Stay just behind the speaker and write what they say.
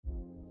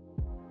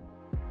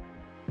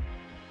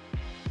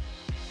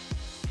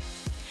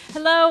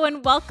Hello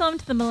and welcome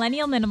to the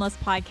Millennial Minimalist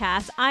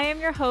Podcast. I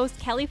am your host,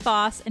 Kelly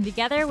Foss, and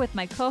together with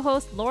my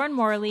co-host, Lauren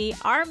Morley,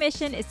 our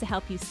mission is to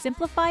help you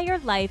simplify your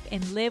life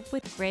and live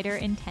with greater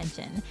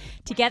intention.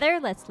 Together,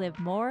 let's live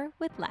more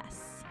with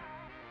less.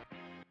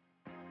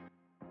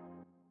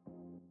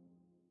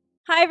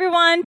 Hi,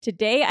 everyone.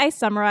 Today, I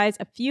summarize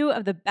a few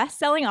of the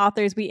best-selling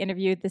authors we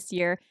interviewed this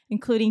year,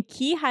 including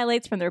key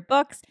highlights from their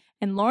books,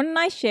 and Lauren and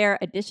I share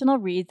additional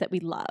reads that we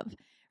love.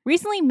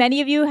 Recently,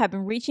 many of you have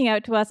been reaching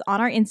out to us on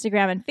our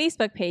Instagram and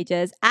Facebook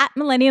pages at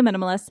Millennial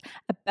Minimalists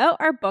about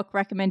our book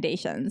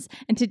recommendations.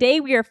 And today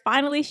we are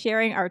finally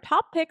sharing our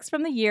top picks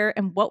from the year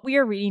and what we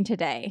are reading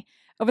today.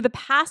 Over the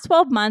past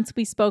 12 months,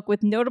 we spoke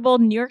with notable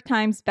New York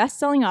Times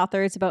bestselling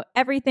authors about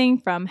everything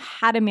from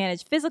how to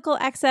manage physical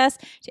excess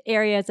to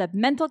areas of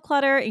mental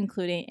clutter,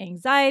 including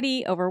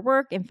anxiety,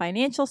 overwork, and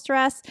financial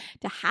stress,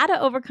 to how to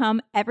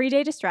overcome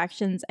everyday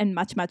distractions and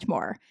much, much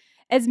more.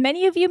 As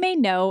many of you may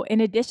know,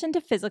 in addition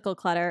to physical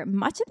clutter,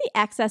 much of the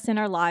excess in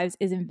our lives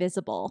is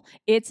invisible.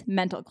 It's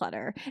mental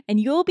clutter. And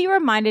you'll be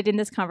reminded in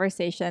this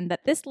conversation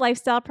that this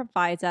lifestyle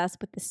provides us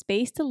with the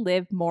space to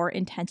live more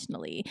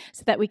intentionally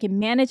so that we can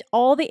manage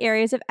all the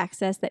areas of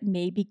excess that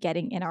may be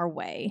getting in our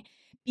way.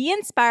 Be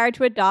inspired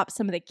to adopt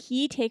some of the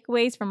key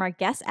takeaways from our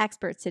guest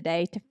experts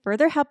today to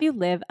further help you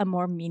live a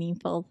more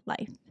meaningful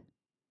life.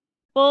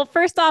 Well,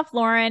 first off,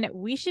 Lauren,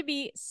 we should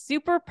be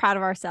super proud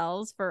of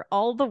ourselves for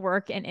all the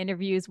work and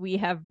interviews we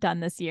have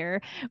done this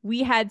year.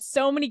 We had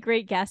so many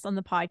great guests on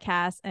the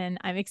podcast, and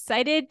I'm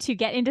excited to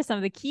get into some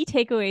of the key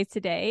takeaways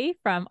today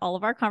from all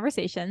of our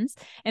conversations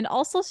and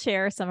also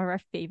share some of our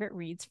favorite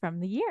reads from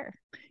the year.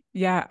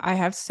 Yeah, I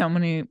have so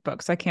many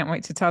books I can't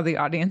wait to tell the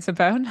audience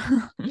about.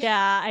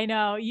 Yeah, I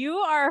know. You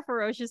are a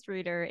ferocious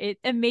reader. It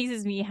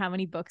amazes me how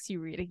many books you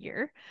read a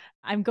year.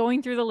 I'm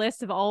going through the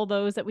list of all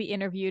those that we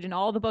interviewed and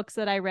all the books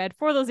that I read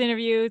for those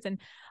interviews and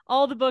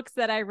all the books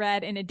that I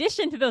read in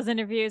addition to those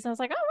interviews. I was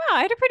like, oh, wow,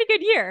 I had a pretty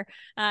good year.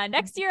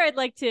 Next year, I'd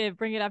like to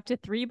bring it up to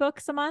 3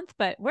 books a month.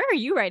 But where are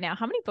you right now?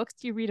 How many books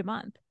do you read a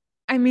month?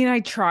 I mean, I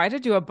try to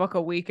do a book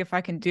a week if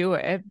I can do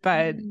it,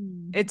 but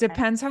it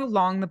depends how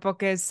long the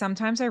book is.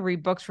 Sometimes I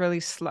read books really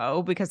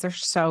slow because they're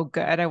so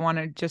good. I want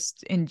to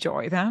just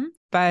enjoy them.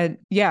 But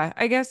yeah,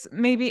 I guess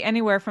maybe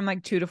anywhere from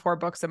like 2 to 4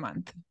 books a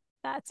month.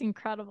 That's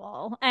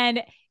incredible.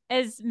 And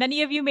as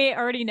many of you may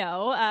already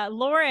know,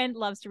 Lauren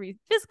loves to read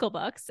physical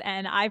books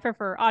and I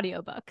prefer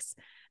audiobooks.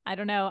 I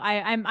don't know.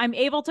 I'm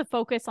able to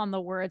focus on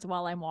the words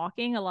while I'm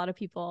walking. A lot of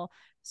people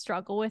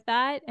struggle with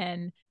that.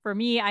 And for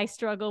me, I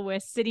struggle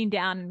with sitting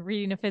down and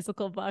reading a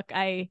physical book.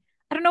 I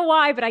don't know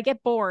why, but I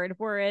get bored.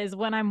 Whereas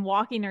when I'm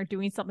walking or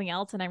doing something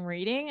else and I'm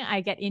reading,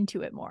 I get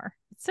into it more.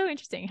 It's so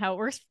interesting how it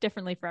works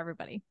differently for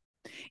everybody.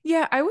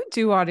 Yeah, I would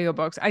do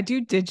audiobooks. I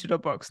do digital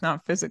books,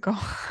 not physical.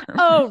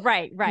 Oh,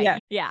 right. Yeah.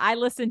 Yeah, I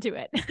listen to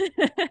it.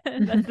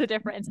 That's the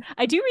difference.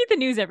 I do read the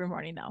news every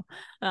morning, though,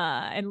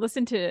 and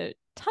listen to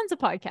tons of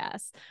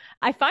podcasts.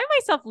 I find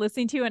myself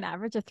listening to an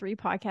average of 3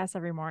 podcasts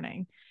every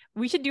morning.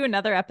 We should do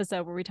another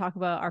episode where we talk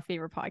about our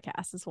favorite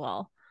podcasts as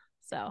well.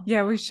 So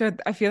Yeah, we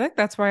should. I feel like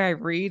that's why I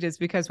read, is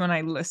because when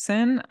I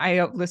listen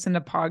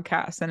to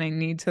podcasts and I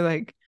need to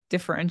like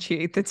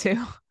differentiate the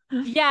two.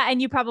 yeah, and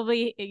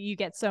you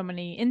get so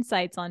many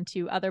insights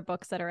onto other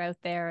books that are out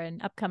there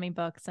and upcoming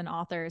books and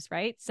authors,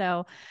 right?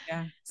 So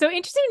Yeah. So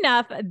interesting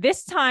enough,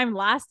 this time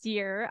last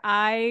year,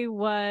 I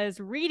was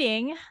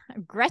reading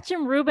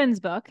Gretchen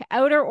Rubin's book,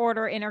 Outer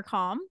Order, Inner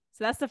Calm.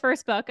 So that's the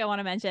first book I want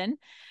to mention.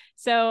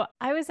 So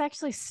I was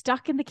actually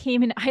stuck in the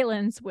Cayman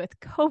Islands with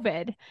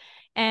COVID.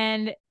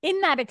 And in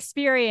that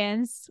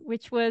experience,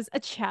 which was a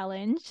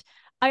challenge,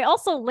 I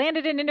also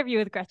landed an interview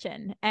with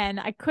Gretchen, and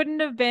I couldn't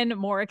have been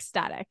more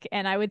ecstatic.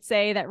 And I would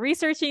say that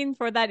researching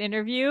for that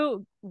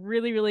interview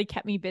really, really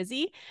kept me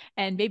busy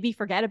and made me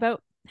forget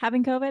about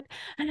having COVID.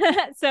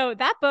 So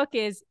that book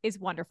is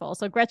wonderful.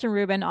 So Gretchen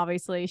Rubin,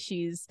 obviously,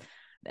 she's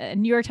a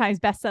New York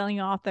Times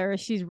bestselling author.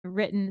 She's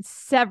written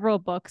several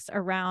books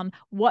around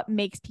what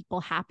makes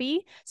people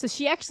happy. So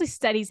she actually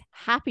studies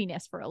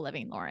happiness for a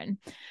living, Lauren.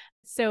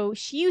 So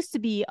she used to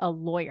be a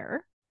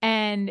lawyer.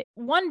 And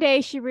one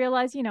day she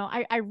realized,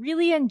 I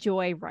really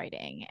enjoy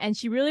writing, and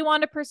she really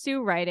wanted to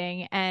pursue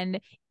writing. And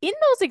in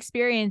those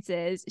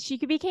experiences, she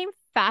became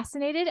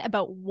fascinated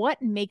about what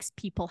makes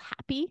people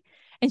happy.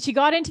 And she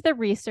got into the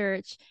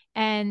research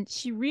and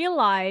she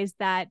realized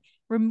that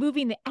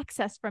removing the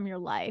excess from your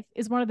life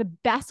is one of the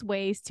best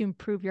ways to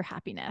improve your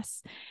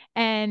happiness.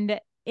 And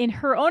in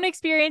her own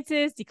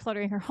experiences,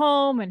 decluttering her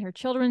home and her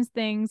children's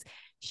things,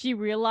 she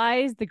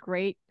realized the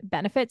great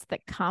benefits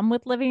that come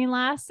with living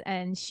less.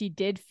 And she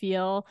did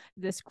feel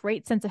this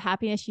great sense of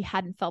happiness she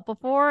hadn't felt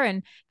before.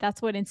 And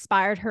that's what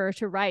inspired her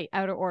to write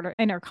Outer Order,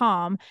 Inner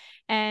Calm.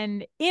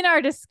 And in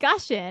our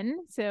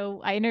discussion, so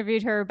I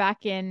interviewed her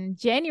back in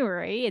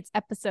January, it's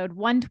episode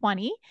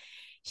 120.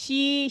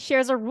 She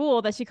shares a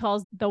rule that she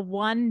calls the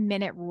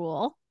 1-minute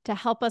rule to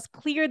help us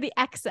clear the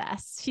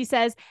excess. She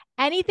says,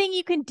 anything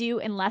you can do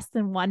in less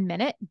than 1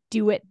 minute,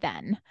 do it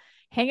then.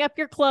 hang up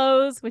your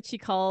clothes, which she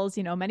calls,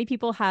 many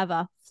people have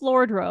a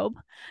floored robe.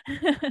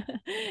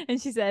 And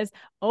she says,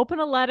 open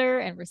a letter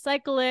and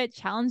recycle it,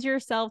 challenge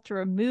yourself to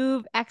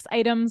remove X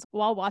items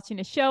while watching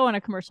a show on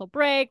a commercial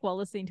break, while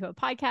listening to a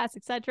podcast,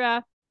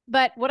 etc.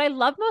 But what I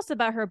love most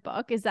about her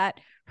book is that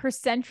her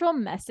central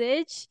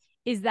message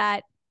is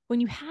that when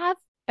you have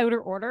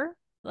outer order,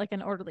 like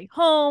an orderly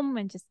home,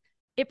 and just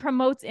it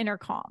promotes inner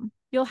calm,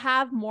 you'll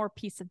have more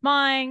peace of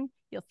mind,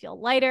 you'll feel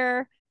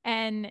lighter.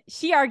 And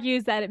she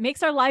argues that it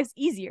makes our lives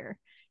easier.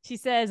 She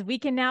says we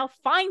can now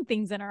find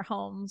things in our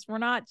homes. We're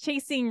not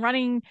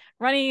running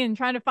and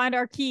trying to find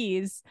our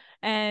keys.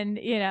 And,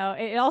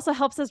 it also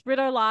helps us rid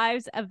our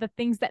lives of the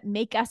things that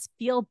make us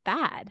feel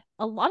bad.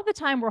 A lot of the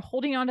time we're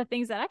holding on to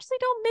things that actually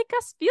don't make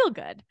us feel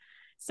good.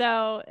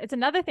 So it's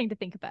another thing to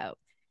think about.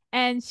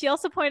 And she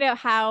also pointed out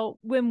how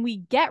when we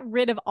get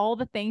rid of all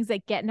the things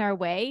that get in our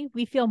way,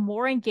 we feel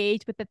more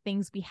engaged with the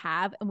things we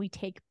have and we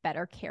take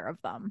better care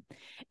of them.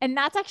 And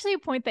that's actually a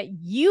point that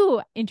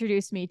you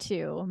introduced me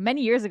to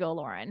many years ago,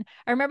 Lauren.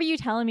 I remember you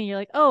telling me, you're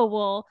like, oh,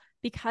 well,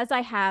 because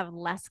I have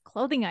less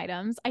clothing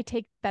items, I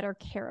take better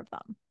care of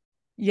them.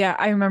 Yeah,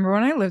 I remember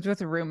when I lived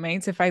with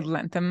roommates, if I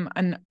lent them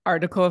an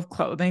article of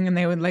clothing and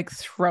they would like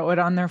throw it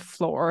on their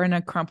floor in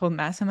a crumpled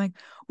mess, I'm like,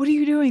 what are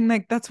you doing?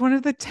 Like, that's one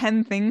of the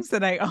 10 things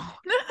that I own.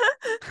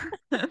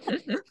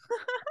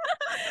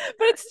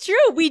 But it's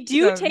true. We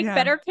do take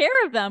better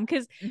care of them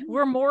because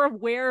we're more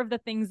aware of the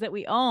things that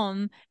we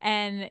own.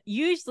 And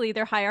usually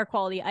they're higher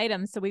quality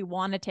items. So we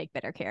want to take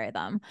better care of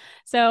them.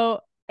 So,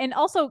 and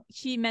also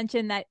she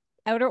mentioned that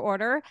outer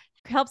order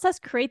helps us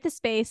create the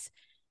space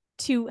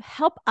to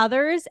help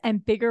others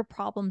and bigger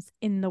problems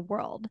in the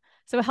world.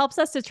 So it helps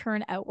us to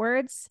turn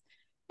outwards.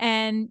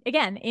 And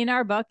again, in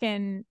our book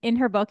and in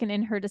her book and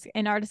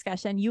in our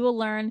discussion, you will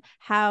learn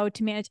how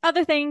to manage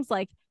other things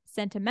like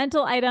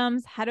sentimental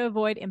items, how to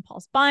avoid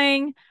impulse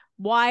buying,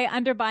 why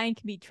underbuying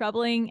can be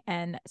troubling,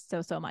 and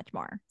so much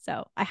more.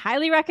 So I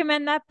highly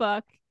recommend that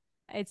book.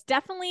 It's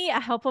definitely a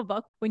helpful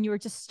book when you are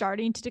just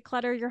starting to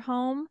declutter your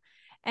home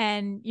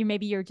and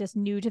you're just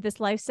new to this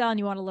lifestyle and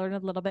you want to learn a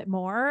little bit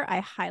more.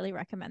 I highly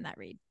recommend that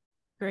read.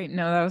 Great.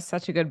 No, that was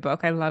such a good book.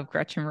 I love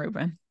Gretchen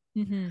Rubin.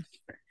 Mm-hmm.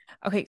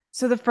 Okay.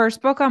 So the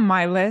first book on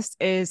my list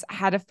is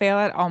How to Fail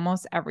at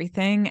Almost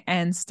Everything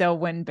and Still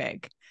Win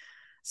Big.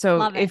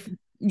 So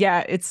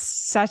it's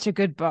such a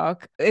good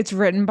book. It's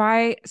written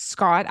by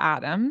Scott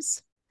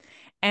Adams.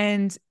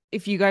 And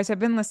if you guys have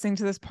been listening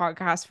to this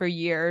podcast for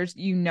years,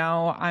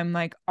 I'm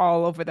like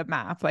all over the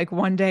map. Like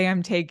one day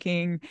I'm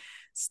taking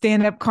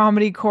stand-up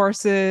comedy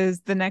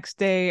courses. The next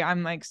day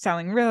I'm like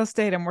selling real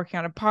estate. I'm working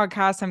on a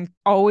podcast. I'm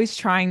always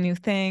trying new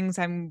things.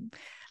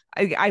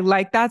 I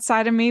like that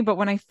side of me. But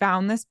when I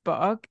found this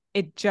book,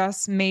 it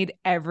just made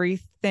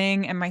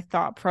everything and my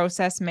thought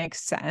process make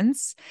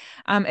sense.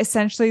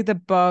 Essentially,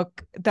 the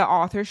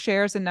author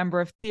shares a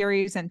number of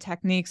theories and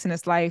techniques in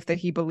his life that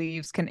he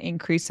believes can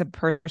increase a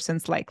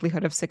person's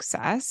likelihood of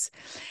success.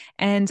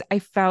 And I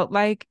felt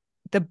like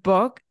the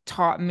book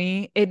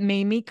it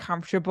made me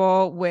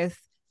comfortable with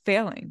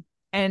failing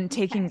and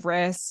taking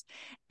risks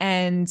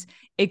and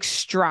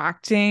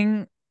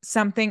extracting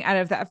something out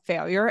of that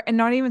failure and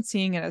not even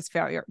seeing it as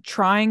failure,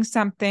 trying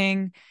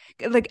something.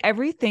 Like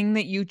everything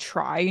that you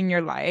try in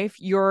your life,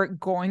 you're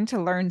going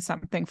to learn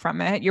something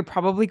from it. You're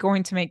probably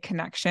going to make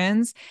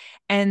connections.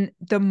 And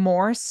the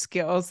more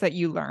skills that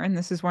you learn,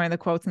 this is one of the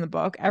quotes in the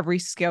book, every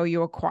skill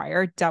you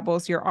acquire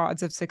doubles your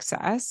odds of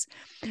success.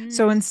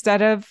 So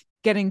instead of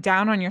getting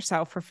down on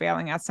yourself for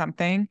failing at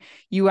something,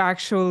 you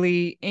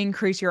actually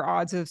increase your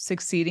odds of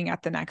succeeding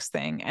at the next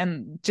thing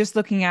and just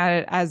looking at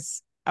it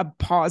as a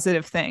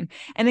positive thing.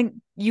 And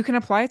then you can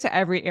apply it to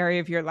every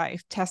area of your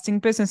life, testing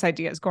business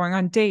ideas, going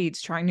on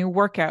dates, trying new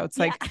workouts,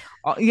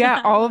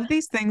 all of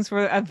these things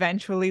will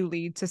eventually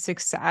lead to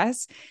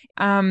success.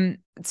 Some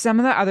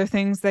of the other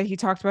things that he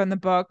talked about in the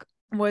book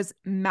was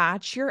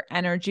match your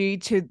energy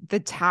to the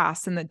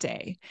tasks in the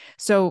day.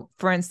 So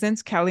for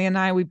instance, Kelly and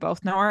I, we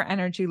both know our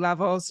energy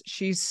levels.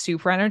 She's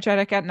super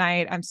energetic at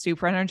night. I'm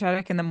super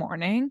energetic in the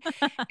morning.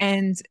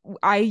 And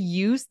I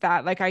use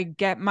that. Like I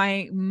get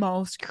my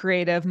most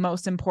creative,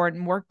 most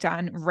important work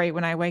done right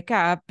when I wake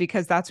up,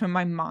 because that's when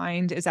my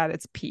mind is at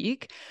its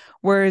peak.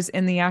 Whereas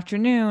in the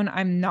afternoon,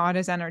 I'm not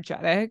as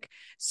energetic.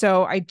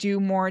 So I do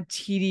more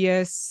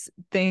tedious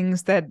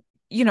things that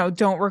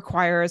don't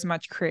require as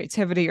much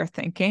creativity or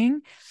thinking.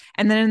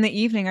 And then in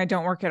the evening, I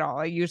don't work at all.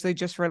 I usually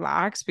just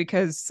relax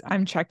because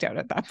I'm checked out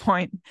at that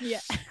point. Yeah.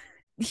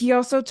 He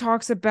also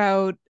talks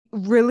about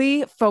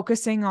really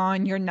focusing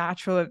on your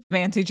natural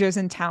advantages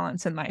and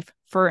talents in life.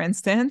 For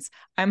instance,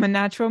 I'm a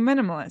natural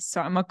minimalist, so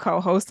I'm a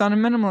co-host on a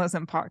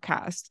minimalism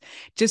podcast.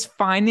 Just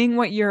finding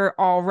what you're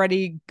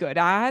already good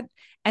at,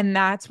 and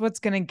that's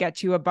what's going to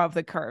get you above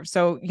the curve.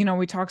 So,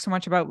 we talk so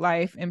much about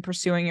life and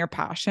pursuing your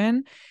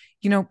passion.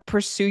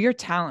 Pursue your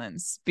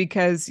talents,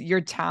 because your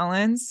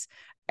talents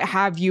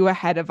have you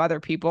ahead of other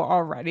people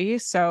already.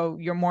 So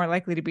you're more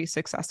likely to be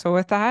successful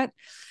with that.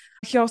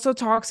 He also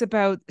talks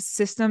about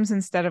systems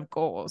instead of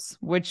goals,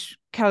 which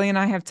Kelly and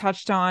I have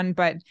touched on.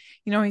 But,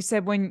 he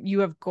said when you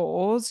have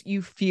goals,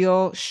 you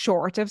feel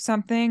short of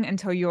something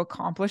until you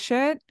accomplish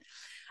it.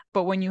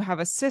 But when you have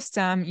a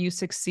system, you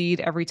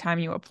succeed every time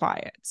you apply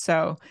it.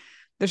 So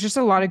there's just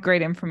a lot of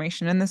great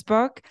information in this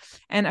book.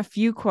 And a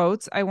few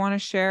quotes I want to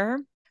share.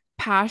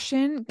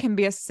 Passion can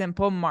be a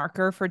simple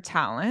marker for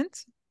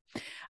talent.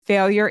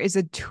 Failure is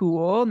a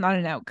tool, not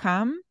an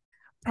outcome.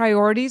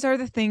 Priorities are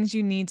the things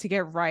you need to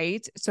get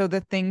right so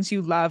the things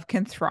you love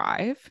can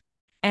thrive.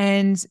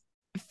 And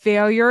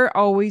failure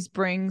always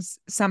brings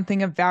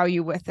something of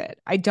value with it.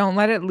 I don't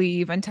let it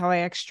leave until I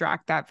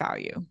extract that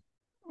value.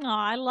 Oh,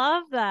 I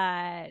love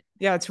that.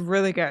 Yeah, it's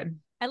really good.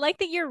 I like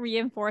that you're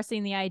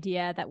reinforcing the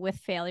idea that with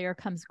failure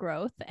comes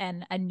growth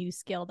and a new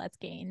skill that's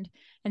gained.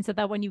 And so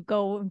that when you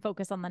go and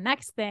focus on the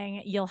next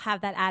thing, you'll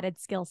have that added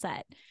skill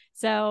set.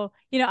 So,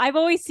 I've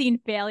always seen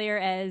failure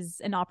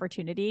as an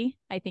opportunity.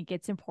 I think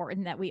it's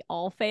important that we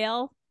all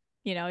fail,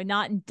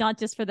 not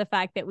just for the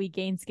fact that we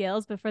gain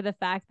skills, but for the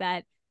fact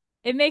that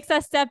it makes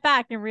us step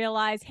back and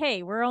realize,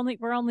 hey, we're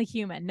only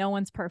human. No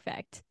one's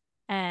perfect.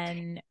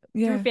 And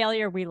through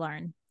failure, we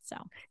learn. So.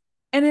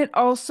 And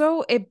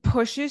it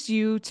pushes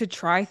you to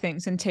try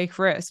things and take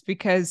risks,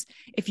 because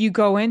if you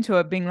go into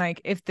it being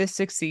like, if this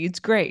succeeds,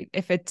 great.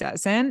 If it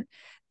doesn't,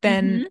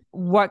 then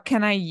what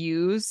can I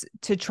use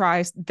to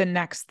try the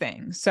next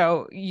thing?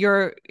 So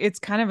it's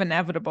kind of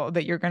inevitable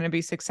that you're going to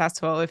be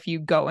successful if you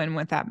go in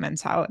with that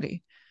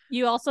mentality.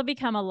 You also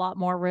become a lot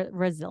more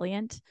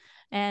resilient.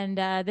 And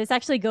this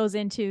actually goes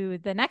into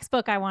the next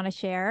book I want to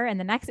share and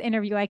the next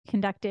interview I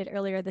conducted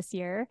earlier this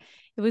year.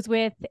 It was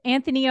with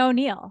Anthony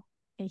O'Neill.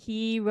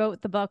 He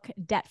wrote the book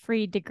Debt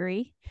Free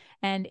Degree.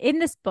 And in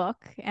this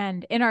book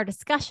and in our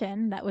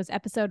discussion, that was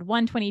episode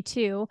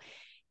 122,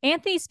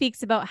 Anthony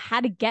speaks about how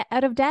to get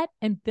out of debt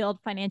and build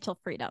financial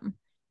freedom.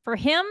 For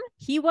him,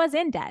 he was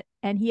in debt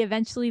and he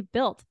eventually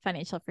built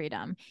financial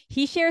freedom.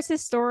 He shares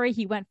his story.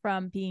 He went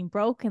from being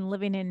broke and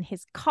living in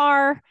his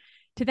car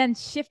to then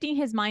shifting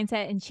his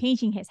mindset and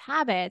changing his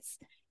habits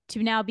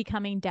to now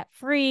becoming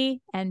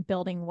debt-free and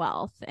building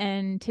wealth.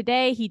 And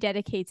today he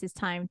dedicates his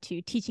time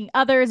to teaching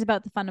others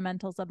about the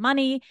fundamentals of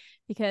money,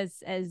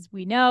 because as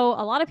we know,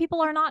 a lot of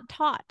people are not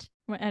taught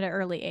at an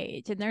early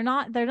age, and they're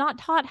not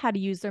taught how to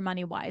use their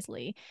money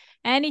wisely.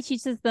 And he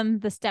teaches them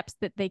the steps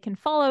that they can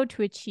follow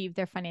to achieve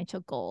their financial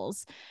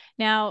goals.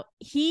 Now,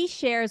 he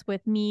shares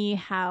with me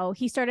how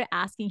he started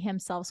asking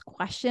himself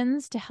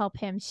questions to help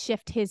him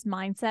shift his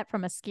mindset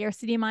from a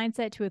scarcity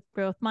mindset to a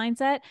growth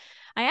mindset.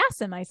 I asked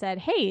him, I said,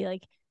 hey,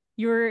 like,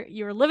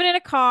 you're living in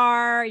a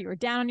car, you were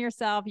down on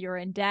yourself, you're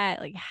in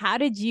debt. Like, how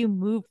did you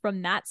move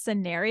from that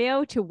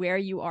scenario to where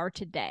you are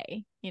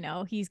today?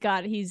 He's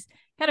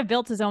kind of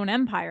built his own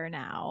empire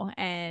now,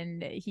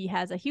 and he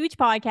has a huge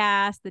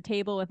podcast, The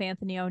Table with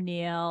Anthony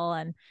O'Neill,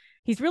 and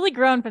he's really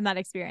grown from that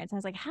experience. I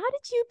was like, how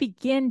did you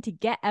begin to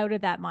get out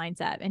of that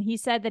mindset? And he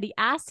said that he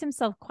asked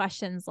himself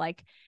questions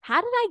like, how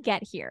did I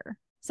get here?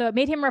 So it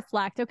made him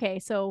reflect, okay,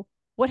 so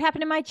what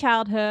happened in my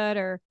childhood,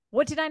 or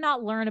what did I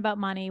not learn about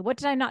money? What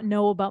did I not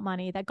know about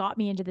money that got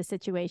me into this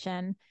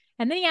situation?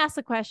 And then he asked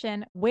the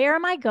question, where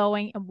am I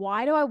going and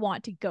why do I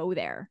want to go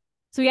there?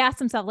 So he asked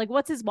himself, like,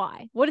 what's his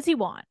why? What does he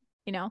want?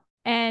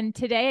 And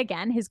today,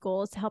 again, his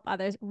goal is to help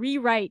others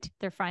rewrite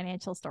their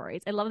financial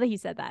stories. I love that he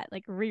said that,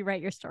 like,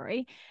 rewrite your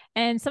story.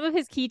 And some of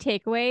his key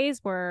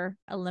takeaways were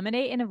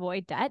eliminate and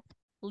avoid debt,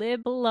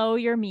 live below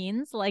your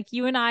means, like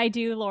you and I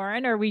do,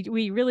 Lauren, or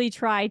we really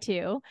try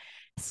to.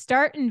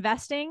 Start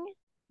investing.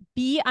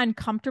 Be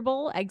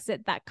uncomfortable,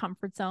 exit that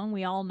comfort zone.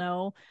 We all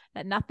know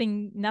that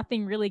nothing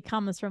really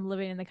comes from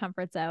living in the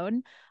comfort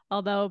zone.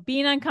 Although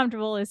being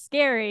uncomfortable is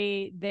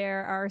scary,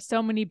 there are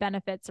so many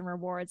benefits and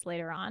rewards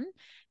later on.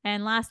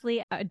 And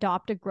lastly,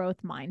 adopt a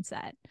growth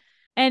mindset.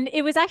 And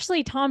it was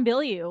actually Tom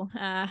Bilyeu.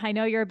 I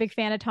know you're a big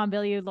fan of Tom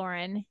Bilyeu,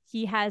 Lauren.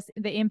 He has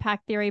the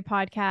Impact Theory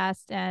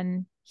podcast,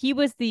 and he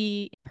was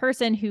the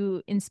person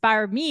who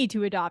inspired me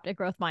to adopt a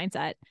growth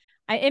mindset.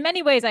 In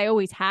many ways, I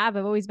always have.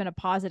 I've always been a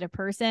positive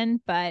person,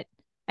 but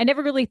I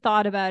never really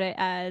thought about it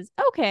as,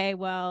 okay,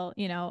 well,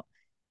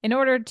 in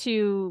order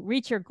to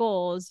reach your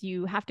goals,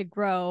 you have to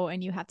grow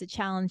and you have to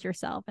challenge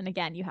yourself. And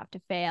again, you have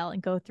to fail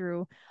and go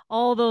through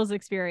all those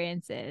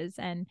experiences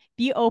and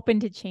be open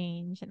to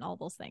change and all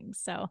those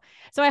things. So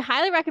I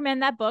highly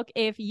recommend that book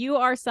if you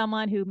are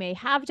someone who may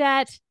have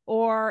debt,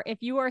 or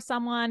if you are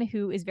someone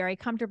who is very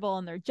comfortable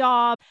in their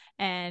job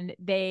and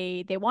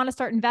they want to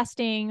start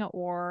investing,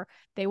 or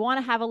they want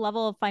to have a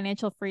level of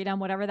financial freedom,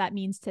 whatever that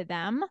means to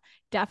them.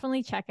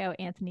 Definitely check out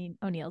Anthony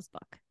O'Neill's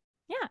book.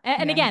 Yeah.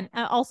 And again,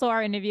 also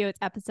our interview, it's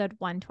episode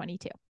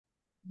 122.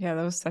 Yeah,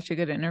 that was such a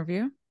good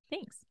interview.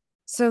 Thanks.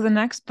 So the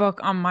next book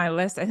on my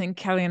list, I think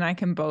Kelly and I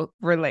can both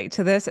relate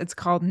to this. It's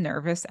called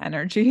Nervous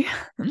Energy.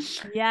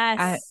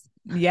 Yes.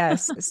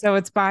 Yes. So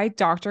it's by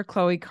Dr.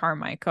 Chloe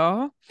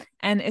Carmichael.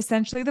 And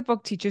essentially the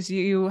book teaches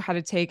you how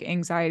to take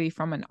anxiety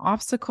from an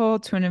obstacle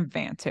to an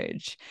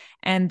advantage.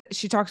 And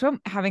she talks about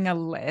having a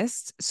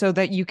list so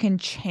that you can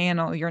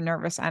channel your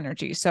nervous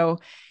energy. So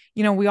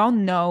we all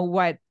know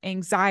what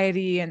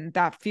anxiety and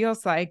that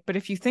feels like, but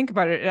if you think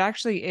about it, it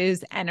actually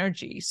is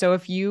energy. So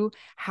if you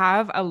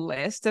have a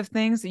list of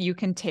things that you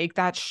can take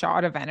that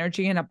shot of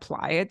energy and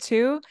apply it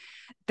to,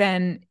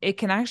 then it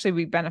can actually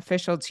be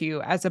beneficial to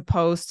you, as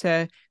opposed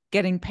to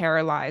getting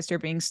paralyzed or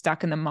being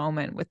stuck in the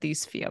moment with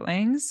these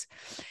feelings.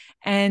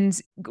 And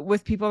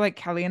with people like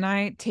Kelly and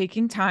I,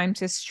 taking time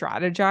to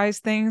strategize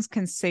things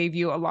can save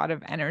you a lot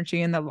of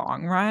energy in the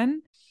long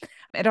run.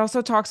 It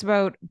also talks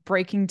about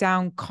breaking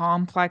down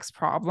complex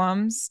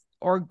problems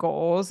or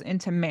goals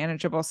into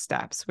manageable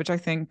steps, which I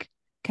think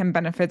can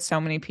benefit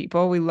so many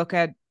people. We look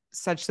at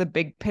such the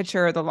big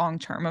picture, the long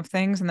term of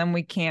things, and then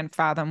we can't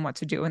fathom what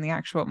to do in the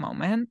actual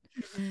moment.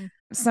 Mm-hmm.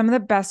 Some of the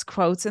best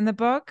quotes in the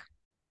book: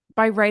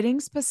 by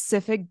writing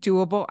specific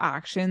doable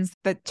actions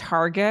that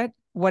target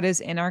what is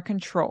in our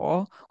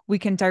control, we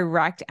can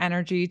direct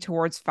energy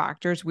towards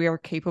factors we are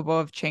capable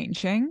of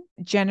changing.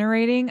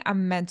 Generating a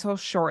mental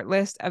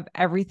shortlist of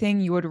everything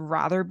you would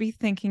rather be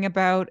thinking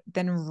about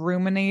than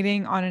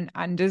ruminating on an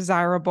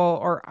undesirable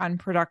or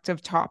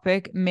unproductive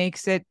topic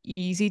makes it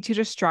easy to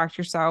distract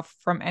yourself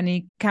from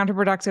any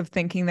counterproductive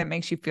thinking that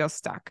makes you feel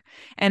stuck.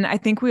 And I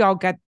think we all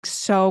get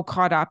so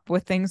caught up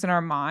with things in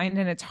our mind,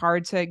 and it's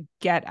hard to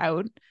get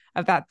out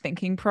of that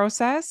thinking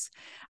process.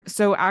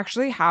 So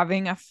actually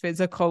having a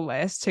physical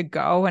list to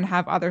go and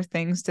have other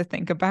things to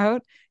think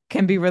about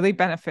can be really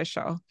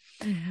beneficial.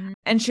 Mm-hmm.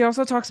 And she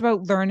also talks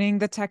about learning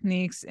the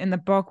techniques in the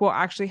book will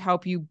actually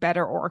help you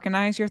better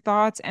organize your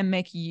thoughts and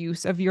make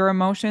use of your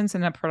emotions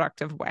in a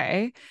productive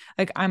way.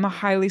 Like, I'm a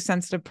highly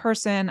sensitive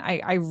person.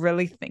 I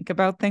really think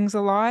about things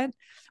a lot,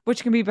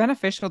 which can be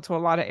beneficial to a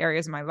lot of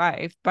areas of my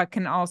life, but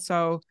can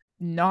also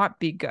not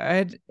be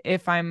good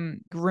if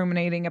I'm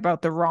ruminating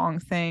about the wrong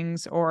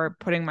things or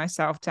putting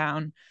myself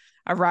down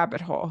a rabbit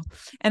hole.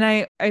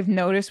 And I've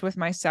noticed with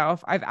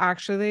myself, I've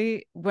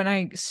actually, when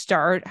I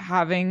start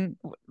having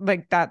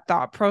like that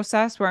thought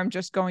process where I'm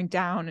just going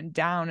down and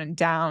down and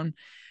down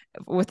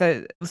with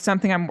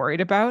something I'm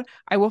worried about,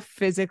 I will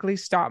physically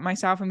stop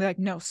myself and be like,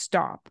 no,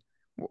 stop.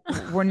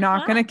 We're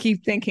not going to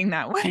keep thinking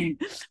that way.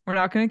 We're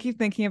not going to keep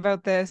thinking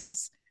about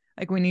this.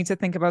 Like, we need to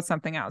think about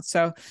something else.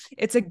 So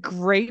it's a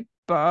great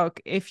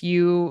book if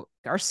you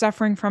are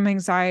suffering from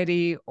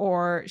anxiety,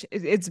 or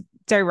it's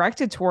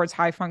directed towards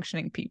high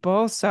functioning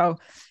people. So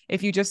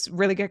if you just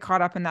really get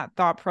caught up in that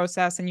thought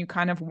process and you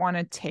kind of want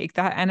to take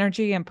that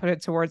energy and put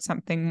it towards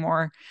something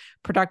more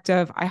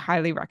productive, I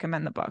highly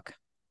recommend the book.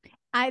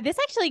 This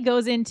actually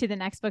goes into the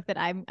next book that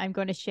I'm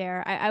going to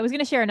share. I was going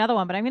to share another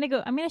one, but I'm going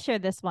to share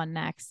this one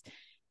next,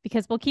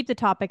 because we'll keep the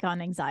topic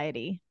on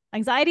anxiety.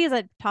 Anxiety is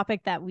a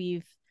topic that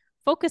we've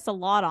focused a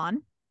lot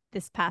on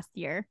this past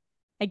year.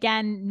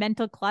 Again,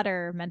 mental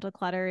clutter. Mental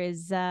clutter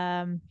is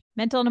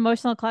mental and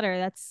emotional clutter.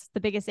 That's the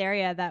biggest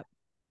area that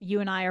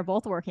you and I are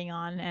both working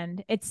on.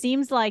 And it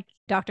seems like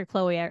Dr.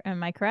 Chloe,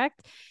 am I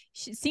correct?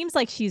 It seems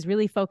like she's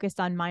really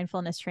focused on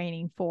mindfulness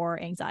training for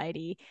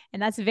anxiety.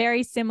 And that's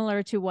very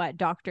similar to what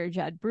Dr.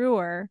 Judd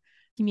Brewer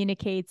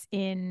communicates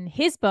in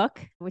his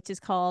book, which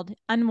is called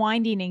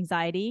Unwinding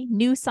Anxiety: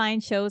 New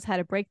Science Shows How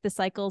to Break the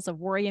Cycles of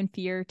Worry and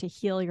Fear to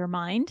Heal Your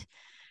Mind.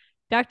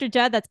 Dr.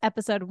 Judd, that's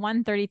episode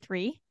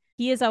 133.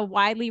 He is a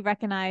widely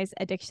recognized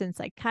addiction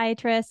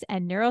psychiatrist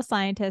and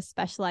neuroscientist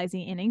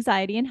specializing in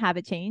anxiety and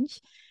habit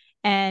change.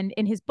 And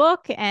in his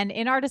book and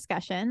in our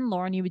discussion,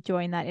 Lauren, you would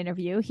join that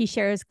interview, he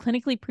shares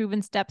clinically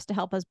proven steps to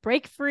help us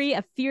break free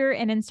of fear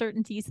and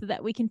uncertainty so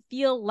that we can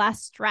feel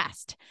less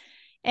stressed.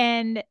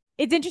 And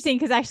it's interesting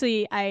because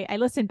actually I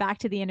listened back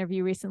to the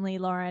interview recently,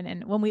 Lauren,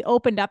 and when we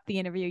opened up the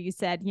interview, you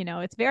said,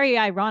 it's very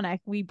ironic.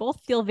 We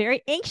both feel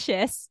very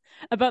anxious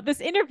about this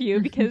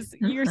interview because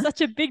you're such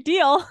a big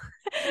deal.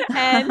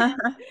 And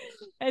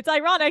it's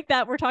ironic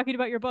that we're talking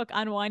about your book,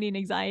 Unwinding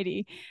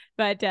Anxiety.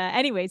 But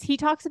anyways, he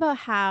talks about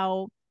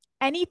how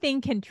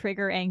anything can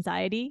trigger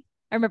anxiety.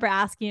 I remember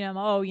asking him,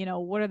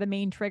 what are the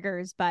main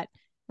triggers? But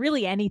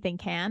really anything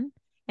can.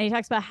 And he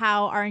talks about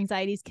how our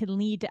anxieties can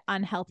lead to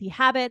unhealthy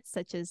habits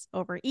such as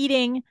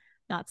overeating,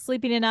 not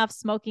sleeping enough,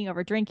 smoking,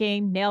 over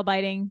drinking, nail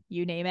biting,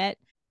 you name it.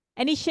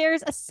 And he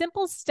shares a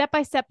simple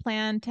step-by-step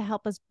plan to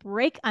help us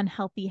break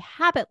unhealthy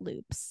habit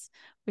loops,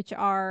 which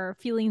are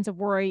feelings of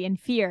worry and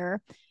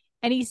fear.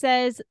 And he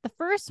says the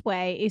first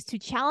way is to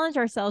challenge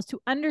ourselves to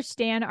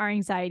understand our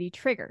anxiety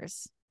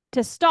triggers,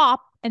 to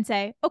stop and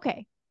say,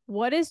 okay,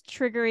 what is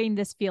triggering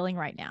this feeling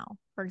right now?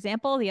 For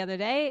example, the other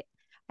day,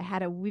 I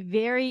had a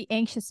very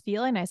anxious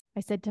feeling. I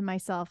said to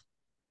myself,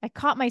 I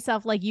caught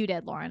myself like you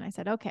did, Lauren. I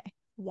said, okay,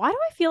 why do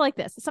I feel like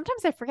this?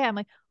 Sometimes I forget. I'm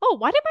like, oh,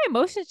 why did my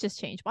emotions just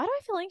change? Why do I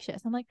feel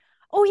anxious? I'm like,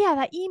 oh yeah,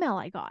 that email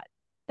I got,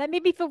 that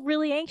made me feel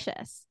really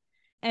anxious.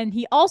 And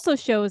he also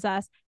shows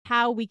us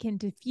how we can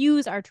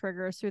diffuse our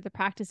triggers through the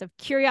practice of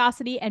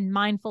curiosity and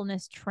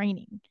mindfulness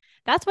training.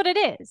 That's what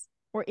it is.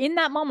 We're in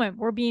that moment,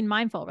 we're being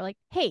mindful. We're like,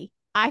 hey,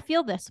 I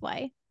feel this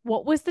way.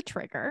 What was the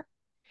trigger?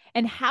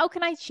 And how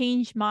can I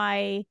change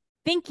my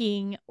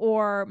thinking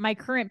or my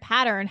current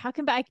pattern? How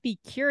can I be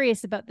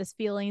curious about this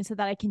feeling so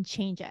that I can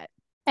change it?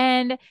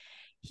 And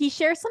He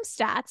shares some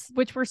stats,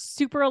 which were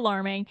super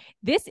alarming.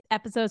 This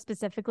episode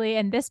specifically,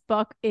 and this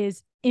book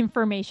is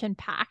information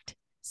packed.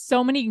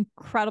 So many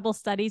incredible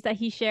studies that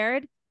he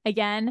shared.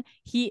 Again,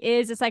 he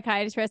is a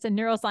psychiatrist and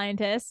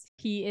neuroscientist.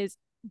 He is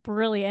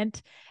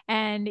brilliant.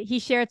 And he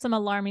shared some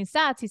alarming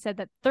stats. He said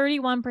that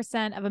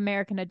 31% of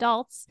American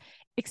adults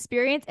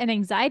experience an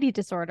anxiety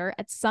disorder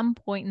at some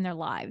point in their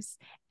lives.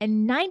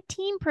 And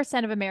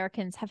 19% of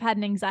Americans have had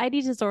an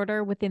anxiety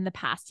disorder within the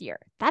past year.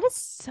 That is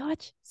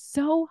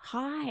so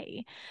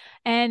high.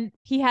 And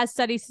he has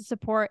studies to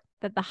support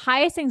that the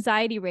highest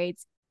anxiety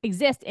rates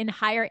exist in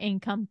higher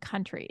income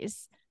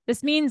countries.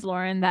 This means,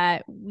 Lauren,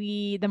 that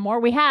the more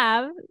we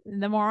have,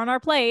 the more on our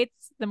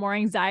plates, the more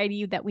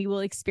anxiety that we will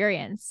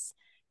experience.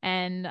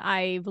 And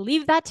I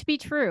believe that to be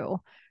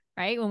true,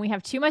 right? When we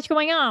have too much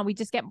going on, we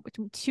just get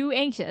too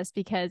anxious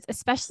because,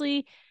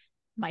 especially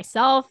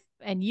myself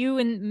and you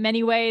in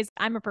many ways,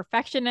 I'm a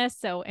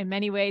perfectionist. So in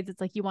many ways,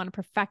 it's like you want to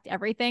perfect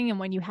everything. And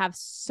when you have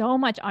so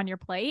much on your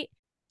plate,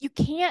 you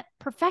can't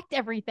perfect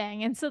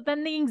everything. And so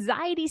then the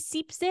anxiety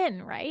seeps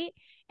in, right?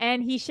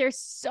 And he shares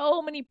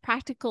so many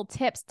practical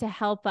tips to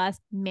help us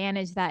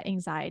manage that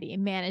anxiety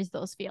and manage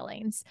those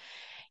feelings.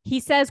 He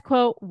says,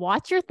 quote,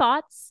 watch your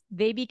thoughts,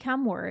 they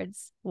become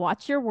words.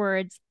 Watch your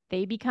words,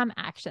 they become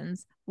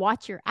actions.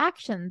 Watch your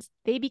actions,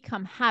 they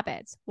become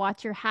habits.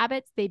 Watch your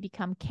habits, they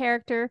become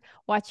character.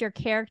 Watch your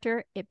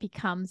character, it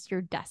becomes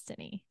your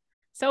destiny.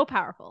 So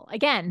powerful.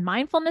 Again,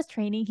 mindfulness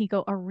training can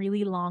go a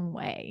really long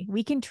way.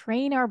 We can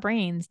train our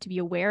brains to be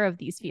aware of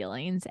these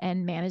feelings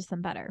and manage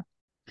them better.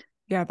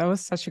 Yeah, that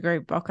was such a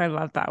great book. I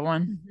love that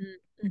one.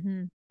 Mm-hmm.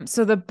 Mm-hmm.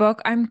 So the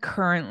book I'm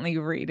currently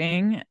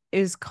reading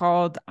is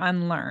called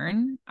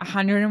Unlearn: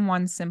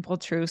 101 Simple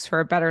Truths for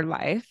a Better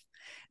Life.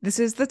 This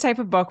is the type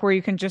of book where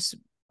you can just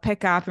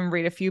pick up and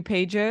read a few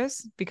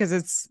pages because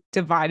it's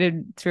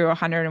divided through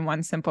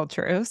 101 simple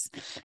truths.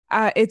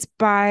 It's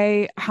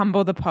by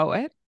Humble the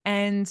Poet.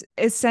 And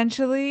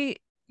essentially,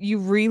 you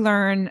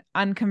relearn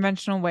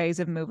unconventional ways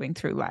of moving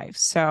through life.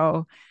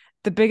 So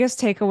the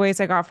biggest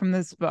takeaways I got from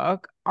this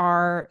book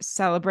are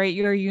celebrate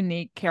your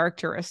unique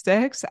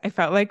characteristics. I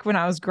felt like when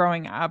I was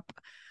growing up,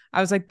 I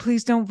was like,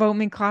 please don't vote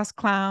me class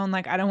clown.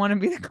 Like, I don't want to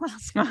be the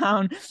class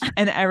clown.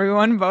 And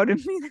everyone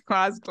voted me the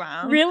class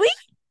clown. Really?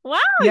 Wow.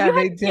 Yeah,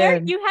 they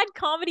did. You had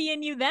comedy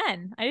in you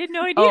then. I had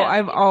no idea. Oh,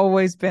 I've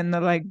always been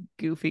the like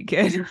goofy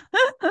kid.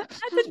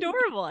 That's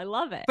adorable. I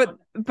love it.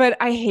 But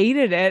I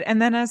hated it.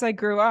 And then as I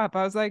grew up,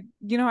 I was like,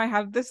 I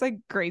have this like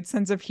great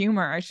sense of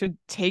humor. I should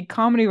take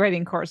comedy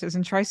writing courses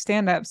and try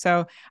stand up.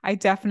 So I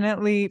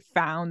definitely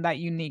found that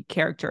unique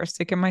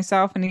characteristic in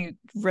myself. And he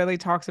really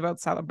talks about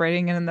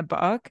celebrating it in the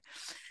book.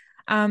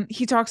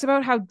 He talks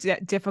about how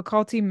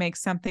difficulty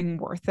makes something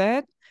worth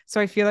it. So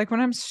I feel like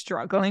when I'm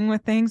struggling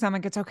with things, I'm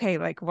like, it's okay.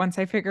 Like once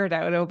I figure it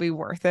out, it'll be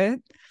worth it.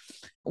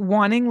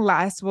 Wanting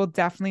less will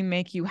definitely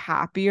make you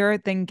happier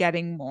than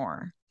getting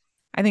more.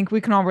 I think we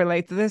can all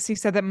relate to this. He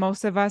said that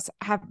most of us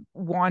have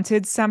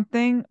wanted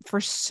something for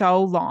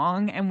so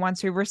long. And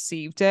once we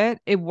received it,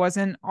 it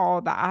wasn't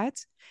all that.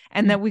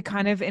 And that we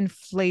kind of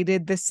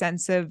inflated the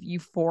sense of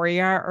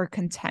euphoria or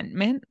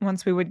contentment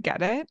once we would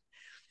get it.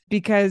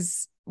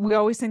 Because we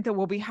always think that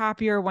we'll be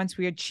happier once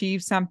we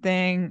achieve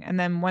something. And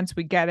then once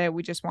we get it,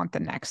 we just want the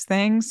next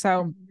thing.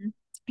 So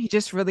he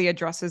just really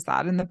addresses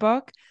that in the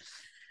book.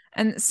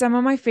 And some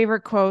of my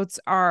favorite quotes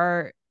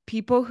are,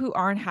 people who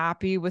aren't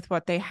happy with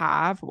what they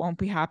have won't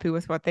be happy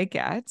with what they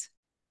get.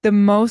 The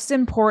most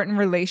important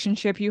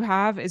relationship you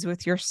have is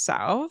with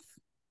yourself.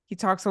 He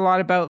talks a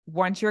lot about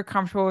once you're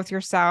comfortable with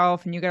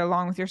yourself and you get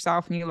along with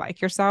yourself and you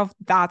like yourself,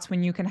 that's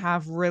when you can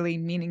have really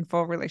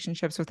meaningful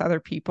relationships with other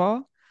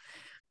people.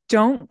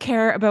 Don't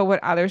care about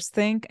what others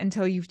think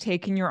until you've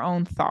taken your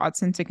own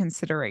thoughts into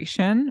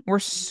consideration. We're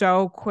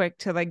so quick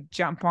to like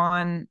jump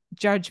on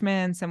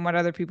judgments and what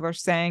other people are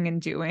saying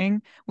and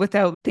doing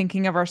without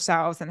thinking of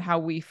ourselves and how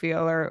we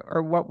feel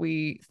or what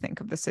we think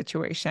of the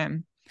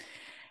situation.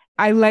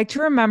 I like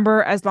to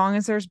remember, as long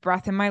as there's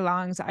breath in my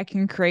lungs, I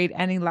can create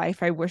any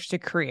life I wish to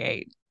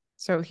create.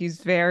 So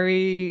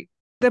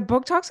the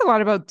book talks a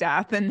lot about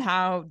death and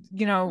how,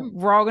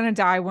 we're all going to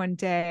die one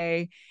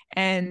day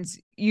and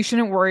you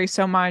shouldn't worry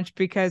so much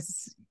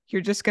because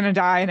you're just going to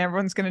die and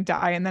everyone's going to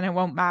die and then it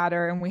won't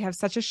matter. And we have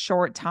such a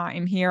short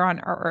time here on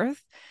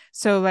earth.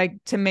 So like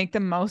to make the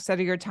most out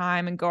of your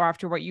time and go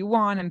after what you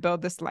want and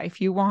build this life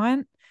you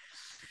want.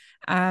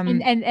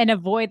 And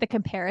avoid the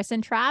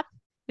comparison trap.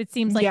 It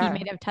seems like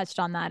he may have touched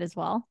on that as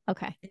well.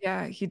 Okay.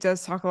 Yeah, he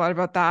does talk a lot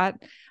about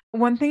that.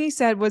 One thing he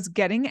said was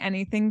getting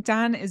anything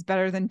done is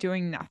better than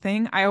doing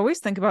nothing. I always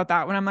think about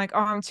that when I'm like, oh,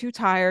 I'm too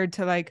tired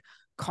to like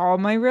call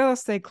my real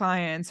estate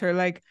clients or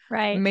like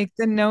make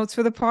the notes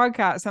for the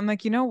podcast. I'm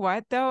like, you know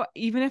what though?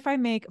 Even if I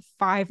make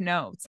 5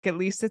 notes, at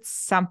least it's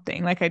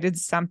something. Like I did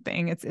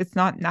something. It's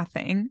not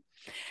nothing.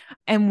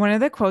 And one of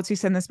the quotes he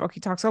said in this book, he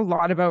talks a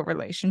lot about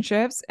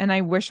relationships. And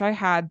I wish I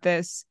had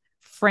this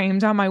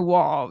framed on my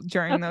wall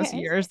during those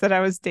years that I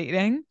was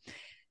dating.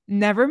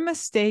 never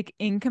mistake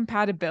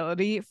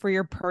incompatibility for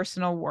your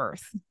personal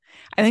worth.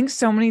 I think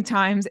so many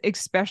times,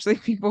 especially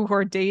people who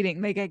are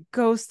dating, they get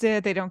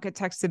ghosted, they don't get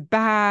texted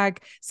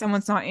back,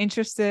 someone's not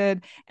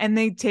interested, and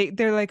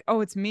they're like,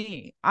 oh, it's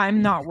me,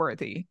 I'm not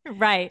worthy.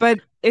 Right. But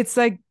it's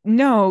like,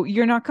 no,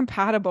 you're not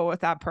compatible with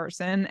that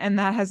person, and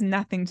that has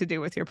nothing to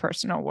do with your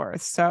personal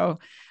worth. So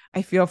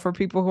I feel for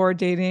people who are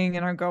dating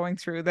and are going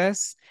through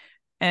this.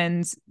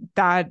 And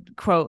that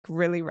quote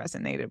really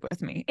resonated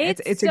with me. It's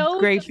a so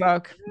great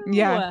book. true.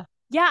 Yeah.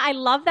 Yeah, I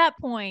love that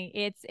point.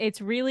 It's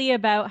really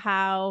about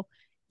how,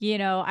 you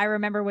know, I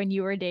remember when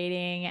you were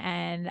dating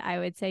and I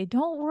would say,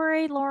 don't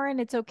worry, Lauren,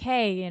 it's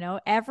okay. You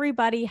know,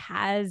 everybody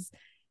has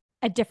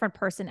a different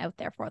person out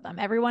there for them.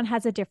 Everyone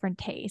has a different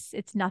taste.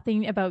 It's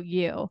nothing about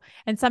you.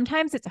 And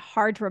sometimes it's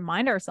hard to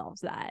remind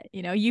ourselves that,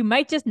 you know, you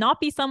might just not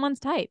be someone's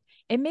type.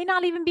 It may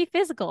not even be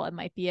physical. It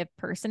might be a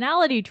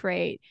personality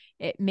trait.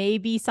 It may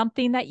be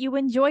something that you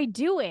enjoy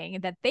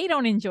doing that they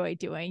don't enjoy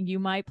doing. You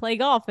might play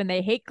golf and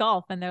they hate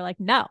golf and they're like,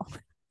 no.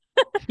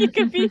 You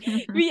could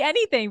be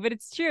anything, but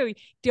it's true.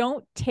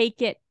 Don't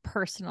take it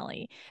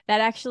personally. That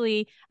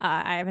actually,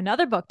 I have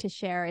another book to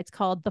share. It's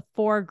called The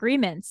Four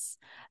Agreements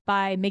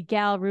by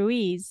Miguel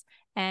Ruiz,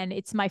 and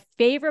it's my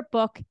favorite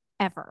book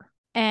ever.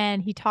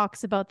 And he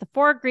talks about the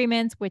four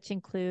agreements, which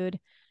include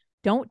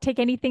don't take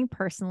anything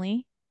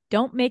personally,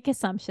 don't make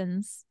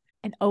assumptions,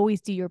 and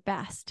always do your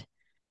best.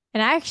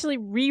 And I actually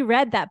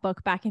reread that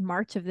book back in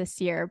March of this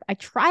year. I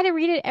try to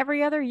read it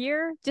every other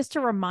year just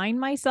to remind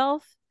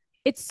myself.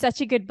 It's such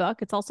a good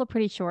book. It's also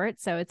pretty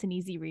short, so it's an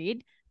easy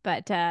read.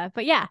 But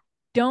yeah,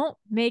 don't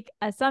make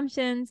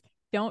assumptions.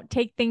 Don't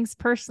take things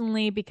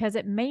personally because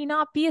it may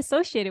not be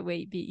associated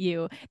with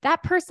you.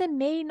 That person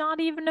may not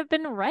even have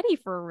been ready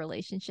for a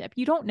relationship.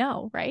 You don't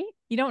know, right?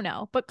 You don't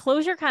know. But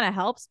closure kind of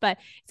helps. But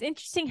it's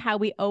interesting how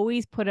we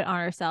always put it on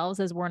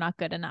ourselves as we're not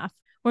good enough,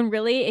 when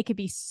really it could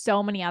be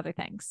so many other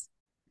things.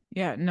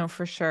 Yeah, no,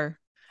 for sure.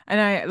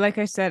 And like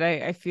I said,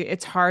 I feel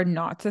it's hard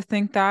not to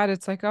think that.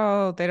 It's like,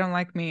 oh, they don't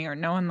like me or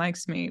no one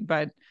likes me,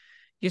 but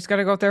you just got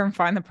to go out there and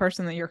find the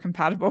person that you're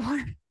compatible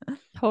with.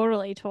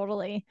 Totally.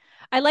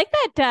 I like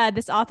that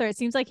this author, it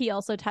seems like he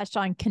also touched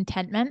on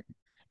contentment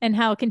and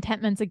how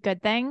contentment's a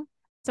good thing.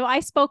 So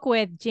I spoke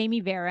with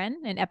Jamie Varon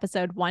in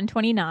episode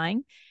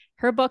 129.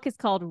 Her book is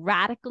called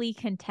Radically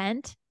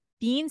Content,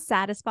 Being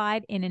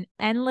Satisfied in an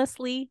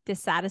Endlessly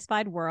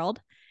Dissatisfied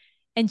World.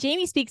 And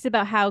Jamie speaks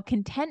about how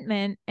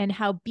contentment and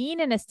how being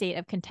in a state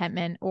of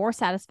contentment or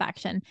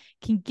satisfaction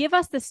can give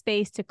us the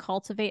space to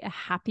cultivate a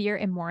happier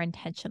and more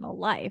intentional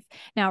life.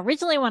 Now,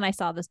 originally when I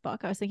saw this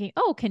book, I was thinking,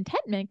 oh,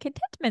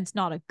 contentment's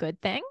not a good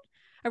thing.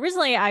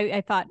 Originally, I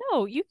thought,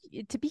 no,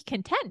 to be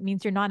content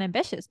means you're not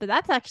ambitious, but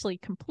that's actually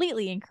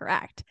completely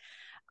incorrect.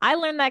 I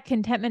learned that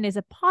contentment is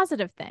a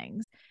positive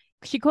thing.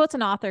 She quotes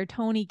an author,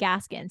 Tony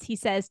Gaskins. He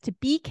says, to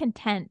be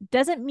content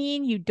doesn't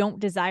mean you don't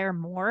desire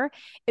more.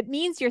 It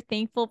means you're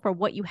thankful for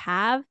what you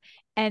have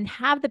and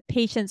have the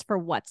patience for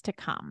what's to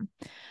come.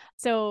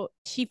 So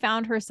she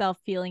found herself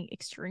feeling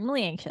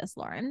extremely anxious,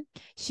 Lauren.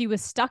 She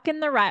was stuck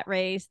in the rat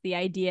race, the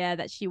idea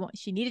that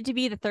she needed to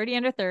be the 30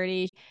 under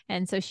 30.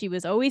 And so she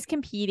was always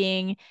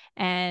competing.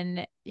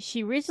 And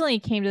she originally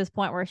came to this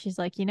point where she's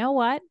like, you know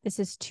what? This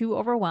is too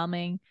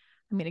overwhelming.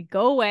 I'm going to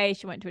go away.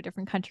 She went to a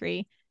different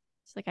country.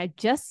 It's like, I'm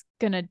just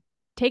going to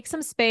take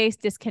some space,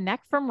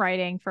 disconnect from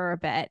writing for a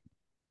bit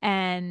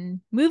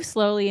and move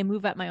slowly and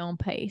move at my own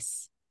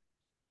pace.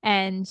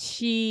 And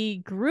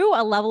she grew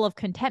a level of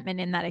contentment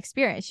in that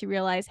experience. She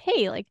realized,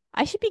 hey, like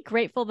I should be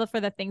grateful for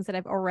the things that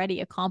I've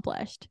already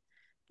accomplished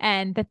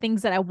and the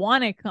things that I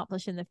want to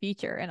accomplish in the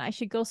future. And I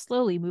should go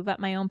slowly, move at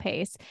my own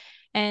pace.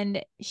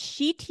 And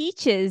she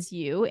teaches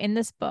you in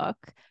this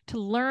book to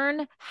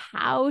learn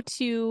how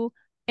to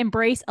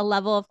embrace a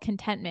level of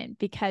contentment,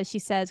 because she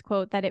says,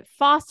 quote, that it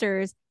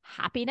fosters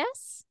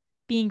happiness,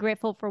 being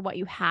grateful for what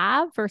you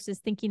have versus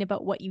thinking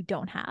about what you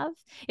don't have.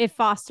 It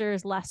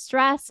fosters less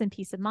stress and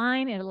peace of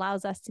mind. It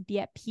allows us to be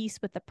at peace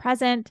with the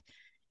present.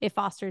 It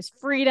fosters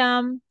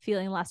freedom,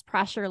 feeling less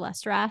pressure, less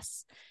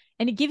stress,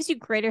 and it gives you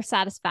greater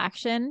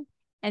satisfaction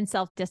and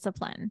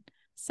self-discipline.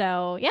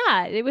 So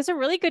yeah, it was a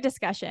really good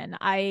discussion.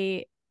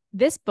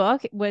 This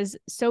book was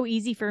so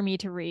easy for me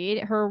to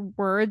read. Her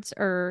words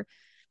are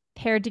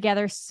paired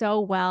together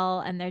so well,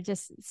 and they're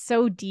just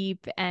so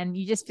deep, and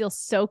you just feel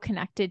so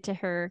connected to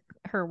her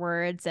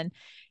words. And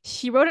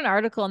she wrote an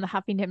article in the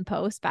Huffington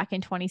Post back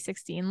in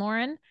 2016,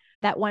 Lauren,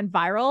 that went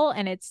viral,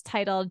 and it's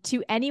titled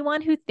 "To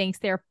Anyone Who Thinks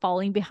They're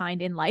Falling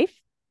Behind in Life."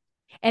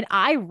 And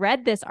I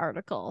read this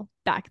article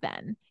back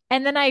then,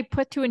 and then I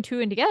put two and two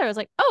in together. I was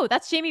like, oh,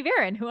 that's Jamie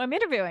Varon, who I'm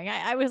interviewing.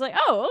 I was like,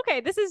 oh,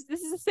 okay, this is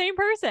the same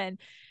person.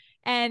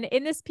 And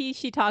in this piece,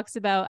 she talks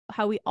about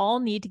how we all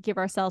need to give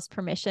ourselves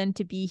permission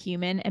to be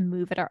human and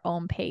move at our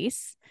own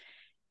pace.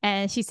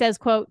 And she says,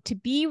 quote, to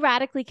be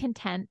radically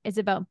content is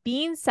about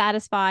being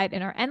satisfied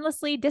in our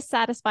endlessly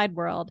dissatisfied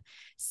world,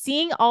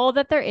 seeing all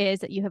that there is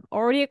that you have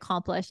already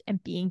accomplished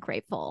and being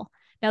grateful.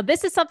 Now,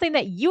 this is something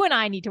that you and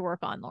I need to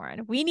work on,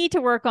 Lauren. We need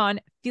to work on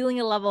feeling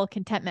a level of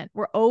contentment.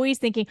 We're always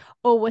thinking,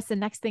 oh, what's the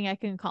next thing I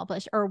can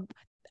accomplish? Or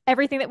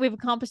everything that we've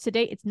accomplished to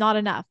date, it's not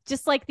enough.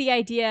 Just like the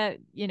idea,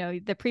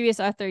 the previous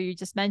author you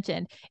just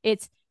mentioned,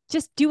 it's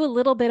just do a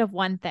little bit of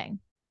one thing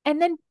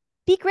and then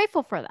be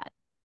grateful for that.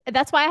 And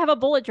that's why I have a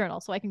bullet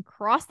journal, so I can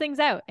cross things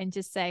out and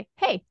just say,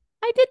 hey,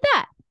 I did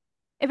that.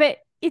 But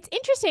it's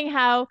interesting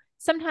how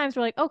sometimes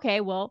we're like, okay,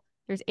 well,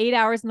 there's 8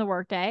 hours in the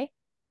workday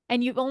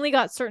and you've only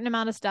got a certain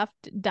amount of stuff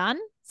done.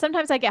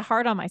 Sometimes I get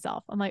hard on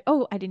myself. I'm like,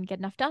 oh, I didn't get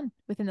enough done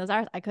within those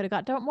hours. I could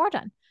have got more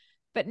done.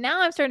 But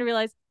now I'm starting to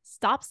realize,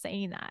 stop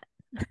saying that.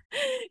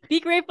 Be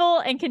grateful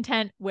and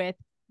content with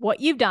what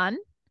you've done.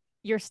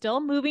 You're still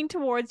moving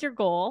towards your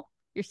goal.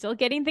 You're still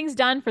getting things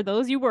done for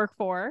those you work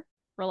for.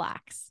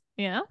 Relax.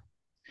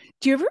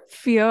 Do you ever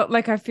feel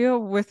like I feel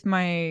with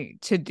my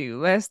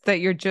to-do list that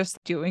you're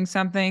just doing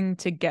something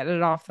to get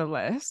it off the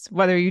list,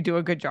 whether you do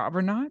a good job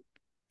or not?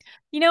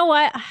 You know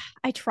what?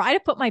 I try to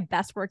put my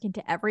best work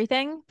into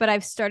everything, but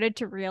I've started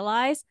to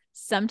realize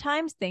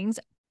sometimes things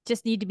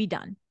just need to be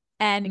done.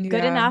 And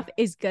good enough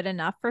is good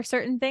enough for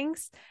certain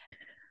things.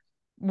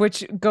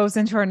 Which goes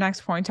into our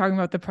next point, talking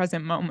about the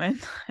present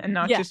moment and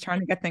not just trying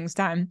to get things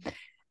done.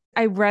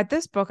 I read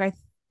this book, I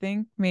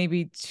think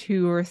maybe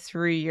 2 or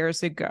 3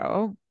 years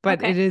ago,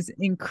 but it is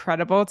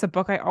incredible. It's a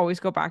book I always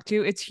go back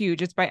to. It's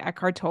huge. It's by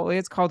Eckhart Tolle.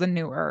 It's called A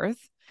New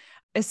Earth.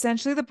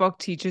 Essentially, the book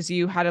teaches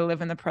you how to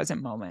live in the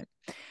present moment.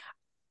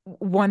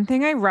 One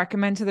thing I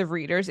recommend to the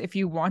readers, if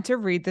you want to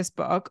read this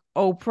book,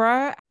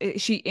 Oprah,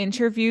 she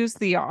interviews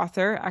the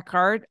author,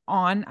 Eckhart,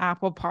 on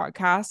Apple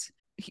Podcasts.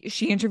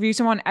 She interviews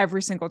him on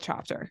every single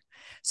chapter.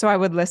 So I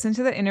would listen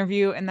to the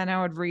interview and then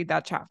I would read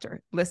that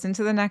chapter, listen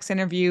to the next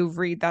interview,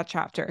 read that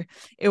chapter.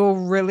 It will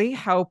really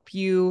help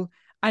you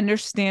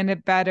understand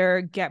it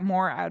better, get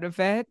more out of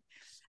it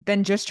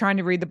than just trying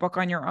to read the book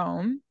on your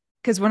own.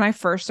 Because when I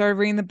first started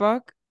reading the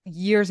book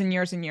years and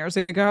years and years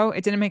ago,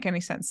 it didn't make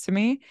any sense to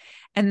me.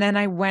 And then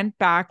I went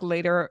back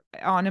later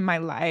on in my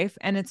life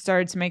and it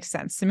started to make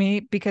sense to me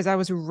because I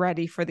was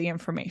ready for the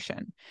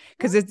information.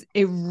 Because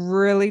it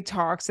really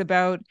talks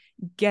about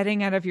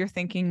getting out of your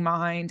thinking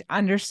mind,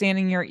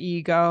 understanding your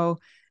ego,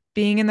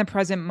 being in the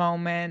present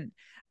moment,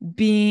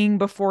 being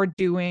before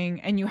doing,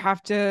 and you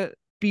have to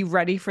be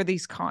ready for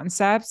these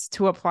concepts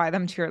to apply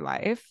them to your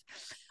life.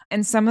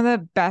 And some of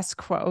the best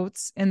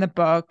quotes in the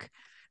book: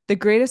 the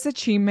greatest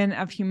achievement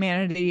of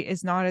humanity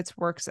is not its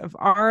works of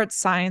art,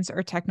 science,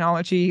 or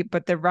technology,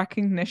 but the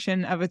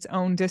recognition of its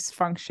own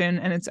dysfunction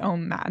and its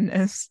own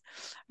madness.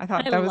 I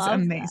thought that was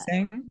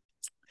amazing. That.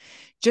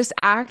 Just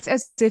act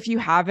as if you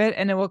have it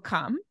and it will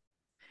come.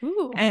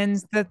 Ooh. And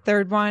the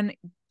third one,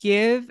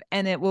 give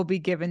and it will be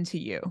given to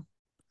you.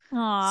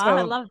 Aw,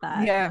 I love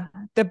that. Yeah,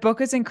 the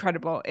book is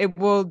incredible. It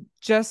will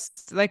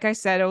just, like I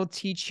said, it will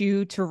teach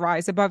you to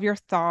rise above your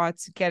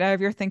thoughts, get out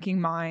of your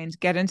thinking mind,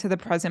 get into the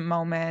present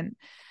moment.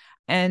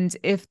 And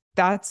if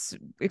that's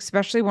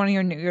especially one of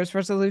your New Year's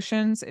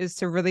resolutions is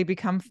to really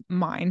become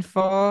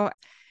mindful,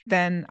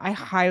 then I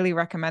highly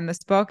recommend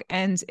this book.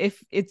 And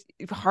if it's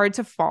hard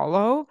to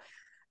follow,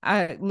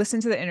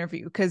 listen to the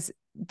interview, because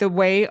the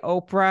way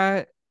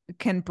Oprah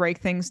can break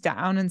things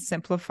down and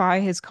simplify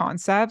his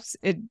concepts,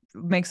 it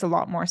makes a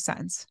lot more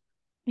sense.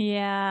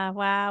 Yeah.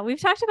 Wow. We've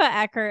talked about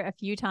Eckhart a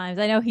few times.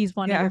 I know he's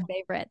one of your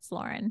favorites,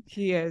 Lauren.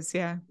 He is.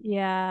 Yeah.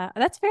 Yeah.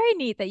 That's very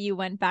neat that you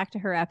went back to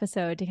her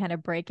episode to kind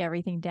of break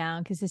everything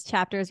down, because his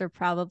chapters are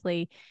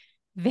probably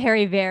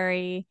very,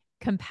 very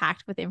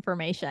compact with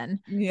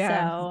information.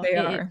 Yeah, so they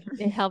are.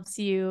 It helps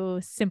you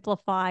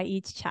simplify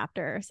each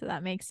chapter. So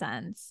that makes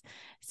sense.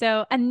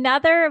 So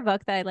another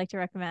book that I'd like to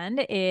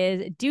recommend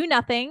is Do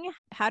Nothing: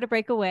 How to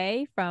Break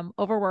Away from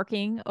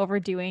Overworking,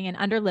 Overdoing, and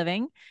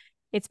Underliving.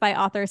 It's by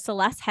author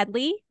Celeste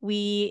Headlee.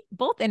 We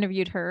both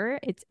interviewed her.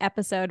 It's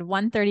episode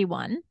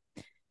 131.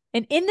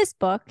 And in this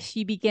book,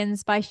 she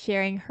begins by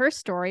sharing her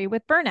story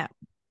with burnout.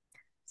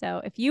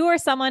 So if you are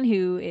someone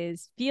who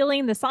is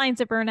feeling the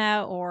signs of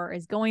burnout or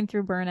is going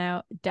through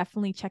burnout,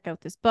 definitely check out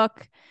this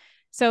book.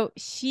 So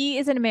she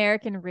is an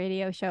American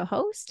radio show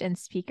host and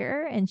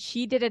speaker, and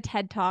she did a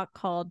TED Talk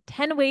called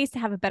 10 Ways to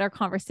Have a Better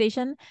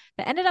Conversation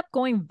that ended up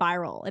going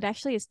viral. It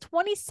actually has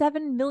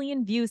 27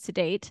 million views to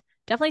date.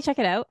 Definitely check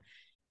it out.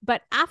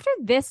 But after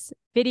this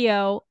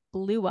video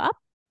blew up,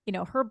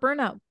 her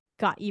burnout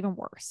got even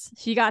worse.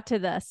 She got to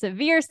the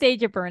severe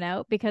stage of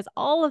burnout because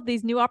all of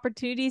these new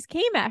opportunities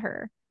came at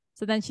her.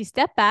 So then she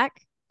stepped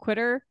back, quit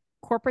her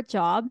corporate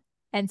job,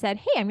 and said,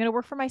 hey, I'm going to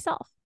work for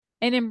myself.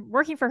 And in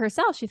working for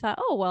herself, she thought,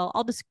 oh, well,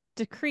 I'll just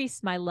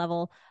decrease my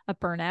level of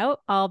burnout.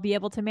 I'll be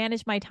able to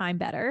manage my time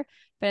better.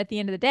 But at the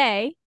end of the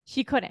day,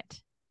 she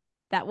couldn't.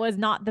 That was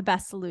not the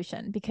best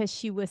solution because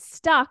she was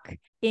stuck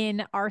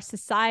in our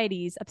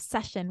society's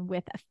obsession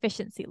with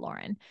efficiency,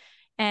 Lauren.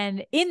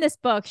 And in this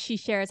book, she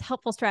shares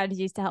helpful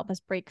strategies to help us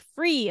break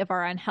free of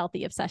our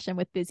unhealthy obsession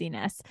with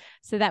busyness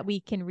so that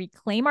we can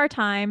reclaim our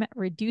time,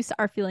 reduce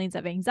our feelings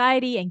of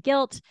anxiety and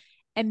guilt,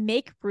 and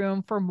make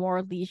room for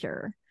more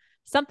leisure.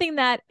 Something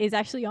that is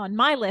actually on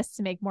my list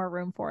to make more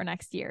room for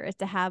next year is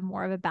to have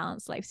more of a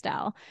balanced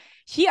lifestyle.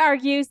 She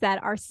argues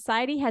that our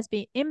society has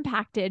been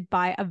impacted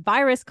by a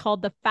virus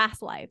called the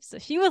fast life. So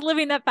she was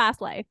living that fast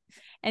life.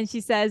 And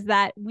she says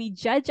that we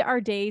judge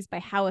our days by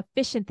how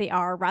efficient they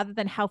are rather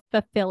than how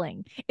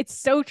fulfilling. It's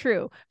so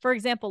true. For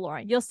example,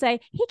 Lauren, you'll say,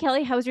 hey,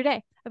 Kelly, how was your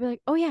day? I'll be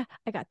like, oh yeah,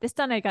 I got this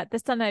done. I got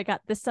this done. I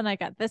got this done. I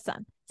got this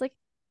done. It's like,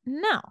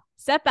 no,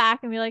 step back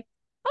and be like,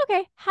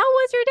 okay, how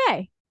was your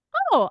day?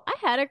 Oh, I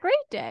had a great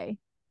day.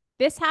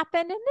 This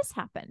happened and this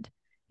happened.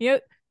 You know,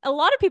 a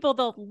lot of people,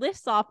 they'll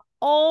list off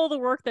all the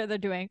work that they're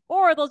doing,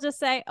 or they'll just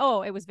say,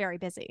 oh, it was very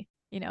busy,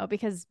 you know,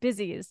 because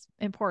busy is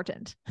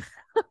important.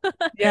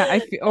 Yeah.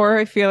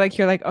 I feel like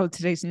you're like, oh,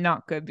 today's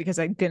not good because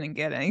I didn't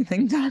get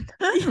anything done.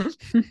 Yes.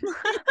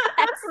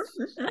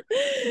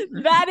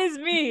 That is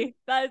me.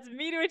 That is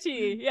me to a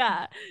T.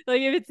 Yeah.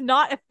 Like if it's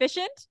not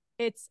efficient,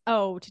 it's,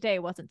 oh, today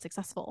wasn't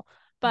successful.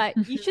 But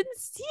you shouldn't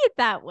see it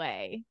that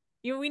way.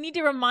 You know, we need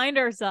to remind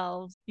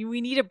ourselves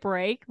we need a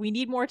break. We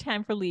need more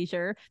time for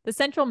leisure. The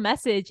central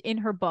message in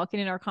her book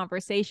and in our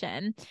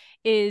conversation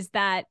is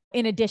that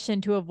in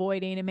addition to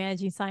avoiding and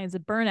managing signs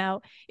of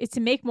burnout, is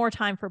to make more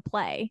time for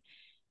play.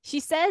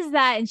 She says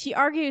that, and she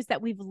argues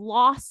that we've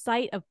lost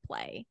sight of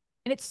play.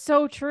 And it's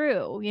so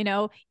true. You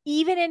know,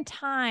 even in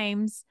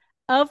times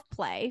of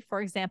play,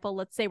 for example,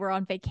 let's say we're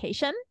on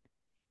vacation,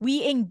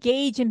 we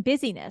engage in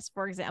busyness.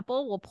 For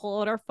example, we'll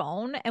pull out our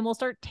phone and we'll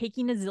start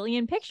taking a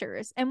zillion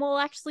pictures, and we'll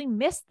actually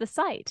miss the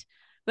site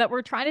that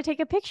we're trying to take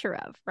a picture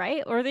of,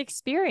 right? Or the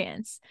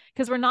experience,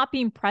 because we're not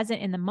being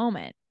present in the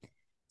moment.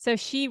 So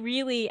she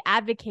really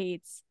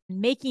advocates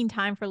making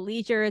time for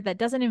leisure that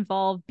doesn't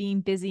involve being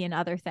busy in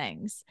other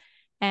things.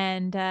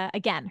 And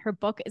again, her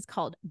book is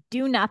called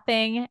Do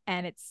Nothing,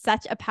 and it's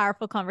such a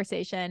powerful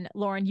conversation.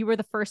 Lauren, you were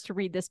the first to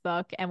read this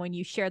book. And when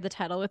you shared the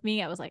title with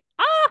me, I was like,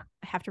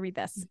 I have to read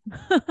this.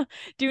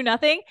 Do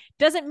nothing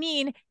doesn't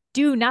mean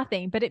do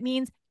nothing, but it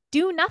means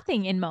do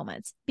nothing in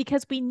moments,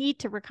 because we need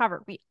to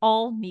recover. We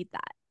all need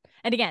that.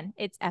 And again,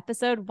 it's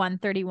episode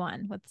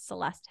 131 with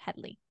Celeste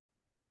Headlee.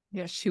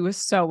 Yeah, she was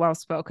so well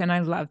spoken. I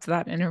loved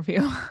that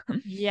interview.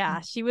 Yeah,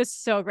 she was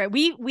so great.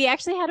 We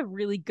actually had a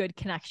really good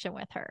connection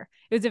with her.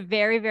 It was a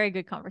very, very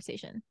good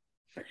conversation.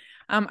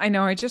 I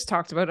know I just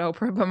talked about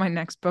Oprah, but my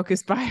next book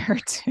is by her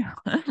too.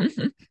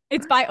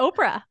 It's by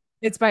Oprah.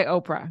 It's by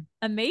Oprah.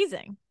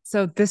 Amazing.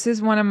 So this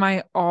is one of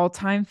my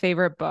all-time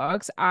favorite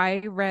books.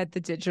 I read the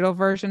digital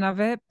version of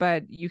it,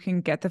 but you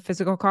can get the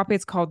physical copy.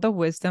 It's called The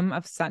Wisdom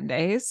of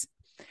Sundays.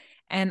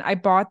 And I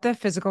bought the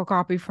physical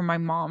copy for my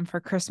mom for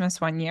Christmas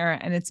one year,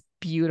 and it's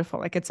beautiful.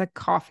 Like it's a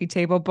coffee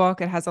table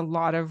book. It has a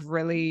lot of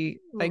really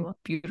like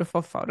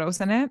beautiful photos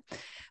in it.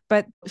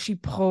 But she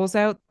pulls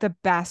out the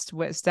best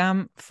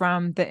wisdom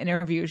from the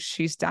interviews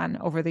she's done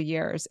over the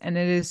years. And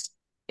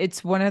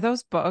it's one of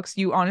those books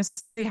you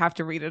honestly have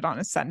to read it on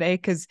a Sunday,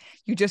 because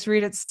you just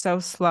read it so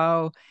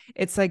slow.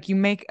 It's like you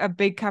make a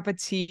big cup of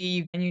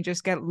tea and you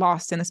just get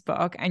lost in this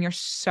book, and you're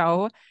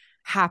so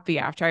happy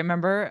after. I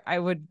remember I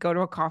would go to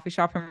a coffee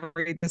shop and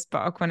read this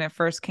book when it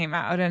first came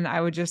out, and I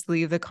would just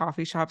leave the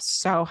coffee shop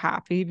so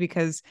happy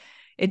because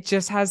it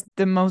just has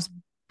the most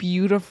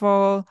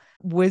beautiful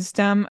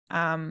wisdom.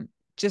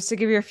 Just to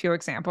give you a few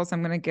examples,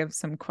 I'm going to give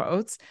some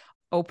quotes.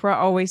 Oprah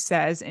always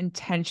says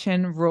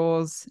intention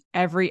rules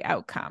every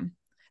outcome.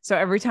 So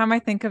every time I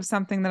think of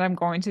something that I'm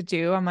going to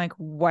do, I'm like,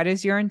 what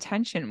is your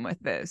intention with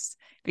this?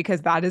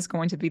 Because that is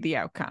going to be the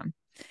outcome.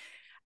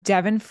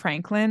 Devin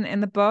Franklin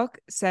in the book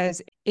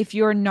says, if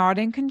you're not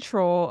in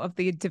control of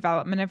the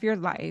development of your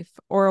life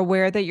or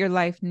aware that your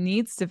life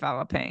needs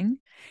developing,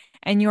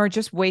 and you're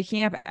just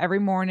waking up every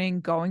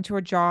morning, going to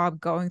a job,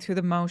 going through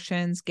the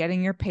motions,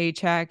 getting your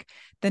paycheck,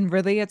 then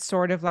really it's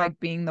sort of like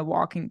being the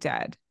Walking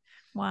Dead.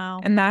 Wow.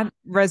 And that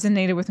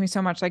resonated with me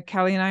so much. Like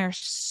Kelly and I are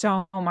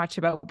so much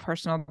about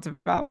personal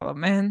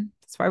development.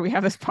 That's why we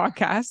have this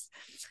podcast.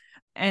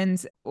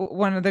 And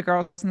one of the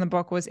girls in the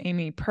book was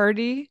Amy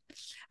Purdy.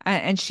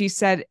 And she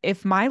said,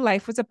 if my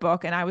life was a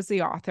book and I was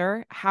the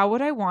author, how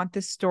would I want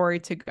this story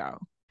to go?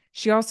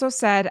 She also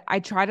said, I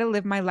try to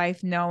live my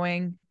life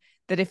knowing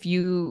that if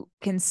you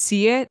can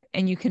see it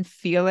and you can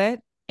feel it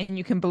and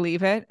you can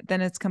believe it,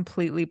 then it's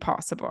completely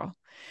possible.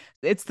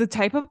 It's the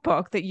type of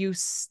book that you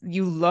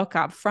look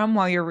up from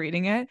while you're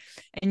reading it,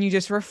 and you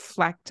just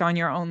reflect on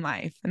your own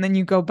life. And then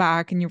you go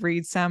back and you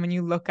read some and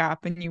you look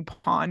up and you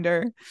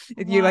ponder.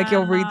 Wow.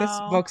 You'll read this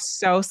book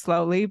so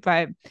slowly,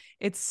 but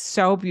it's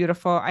so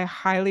beautiful. I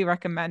highly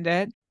recommend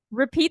it.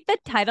 Repeat the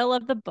title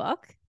of the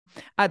book.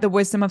 The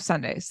Wisdom of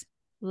Sundays.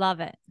 Love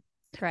it.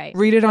 Great.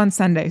 Read it on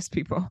Sundays,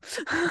 people.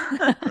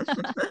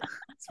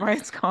 That's why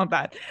it's called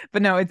that.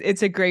 But no,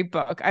 it's a great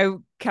book. I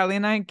Kelly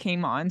and I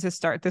came on to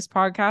start this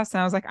podcast,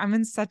 and I was like, I'm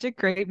in such a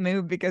great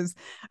mood because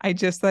I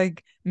just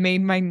like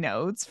made my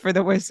notes for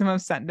the Wisdom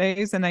of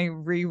Sundays, and I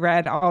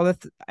reread all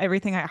the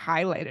everything I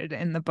highlighted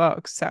in the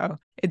book. So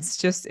it's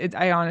just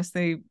I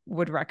honestly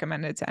would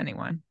recommend it to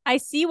anyone. I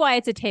see why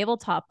it's a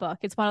tabletop book.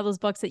 It's one of those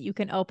books that you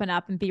can open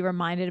up and be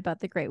reminded about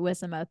the great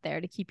wisdom out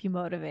there to keep you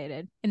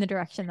motivated in the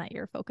direction that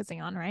you're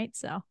focusing on, right?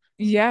 So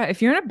yeah,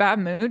 if you're in a bad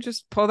mood,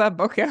 just pull that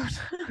book out.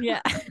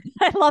 yeah,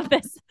 I love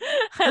this.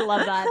 I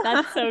love that.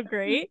 That's so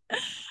great.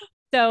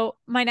 So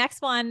my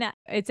next one,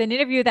 it's an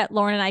interview that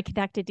Lauren and I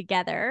conducted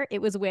together.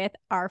 It was with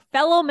our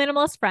fellow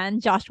minimalist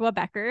friend, Joshua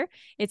Becker.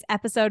 It's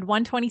episode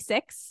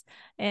 126.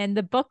 And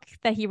the book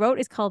that he wrote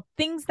is called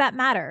Things That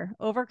Matter: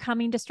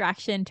 Overcoming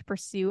Distraction to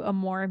Pursue a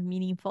More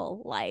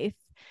Meaningful Life.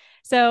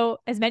 So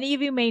as many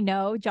of you may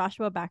know,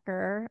 Joshua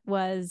Becker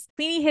was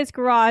cleaning his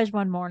garage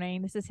one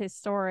morning. This is his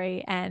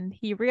story. And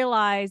he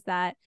realized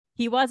that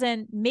he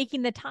wasn't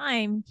making the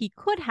time he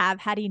could have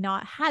had he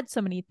not had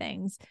so many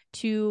things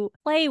to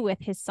play with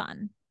his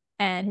son.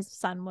 And his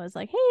son was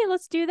like, hey,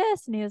 let's do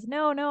this. And he goes,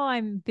 no,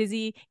 I'm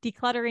busy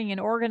decluttering and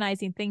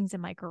organizing things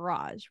in my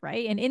garage.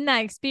 Right. And in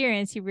that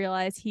experience, he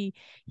realized he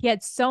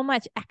had so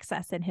much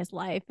excess in his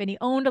life, and he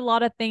owned a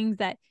lot of things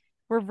that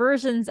were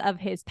versions of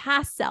his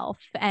past self,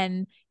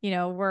 and,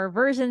 were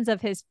versions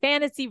of his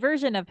fantasy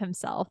version of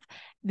himself.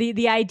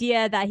 The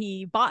idea that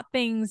he bought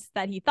things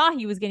that he thought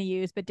he was going to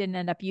use, but didn't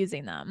end up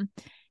using them.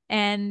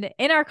 And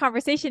in our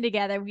conversation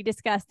together, we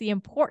discussed the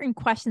important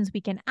questions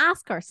we can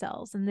ask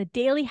ourselves and the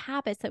daily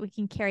habits that we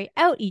can carry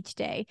out each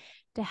day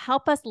to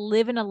help us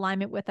live in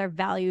alignment with our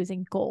values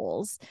and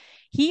goals.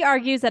 He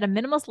argues that a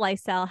minimalist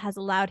lifestyle has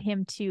allowed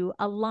him to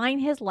align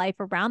his life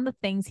around the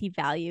things he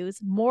values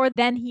more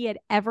than he had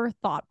ever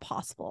thought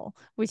possible,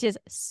 which is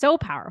so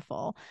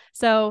powerful.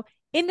 So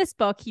in this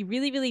book, he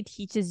really, really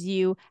teaches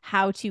you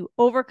how to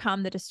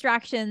overcome the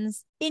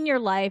distractions in your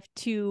life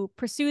to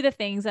pursue the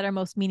things that are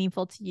most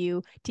meaningful to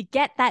you, to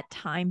get that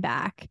time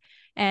back.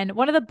 And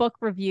one of the book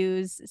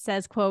reviews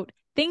says, quote,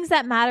 Things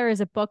That Matter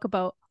is a book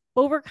about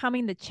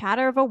overcoming the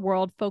chatter of a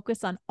world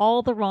focused on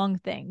all the wrong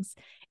things.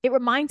 It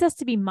reminds us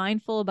to be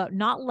mindful about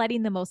not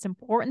letting the most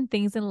important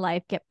things in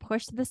life get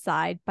pushed to the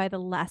side by the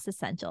less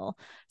essential,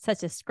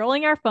 such as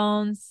scrolling our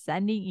phones,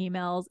 sending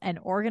emails, and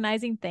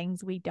organizing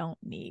things we don't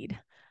need.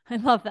 I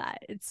love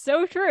that. It's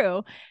so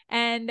true.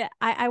 And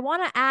I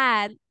want to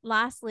add,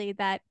 lastly,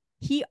 that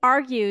he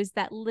argues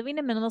that living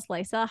a minimalist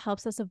lifestyle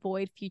helps us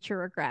avoid future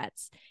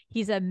regrets.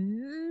 He's a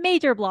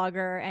major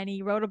blogger, and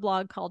he wrote a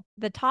blog called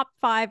The Top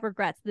 5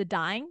 Regrets of the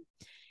Dying.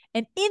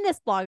 And in this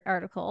blog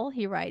article,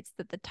 he writes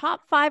that the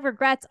top 5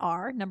 regrets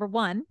are, number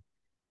 1,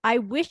 I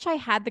wish I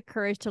had the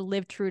courage to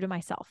live true to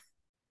myself.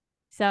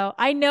 So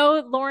I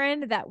know,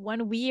 Lauren, that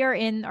when we are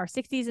in our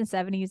 60s and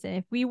 70s, and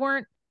if we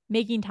weren't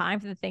making time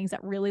for the things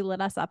that really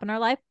lit us up in our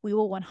life, we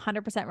will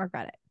 100%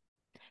 regret it.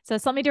 So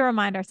it's something to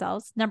remind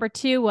ourselves. Number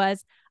 2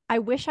 was, I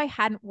wish I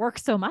hadn't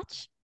worked so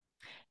much.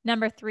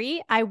 Number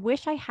 3, I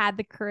wish I had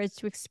the courage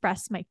to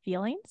express my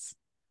feelings.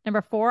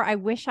 Number 4, I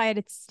wish I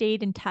had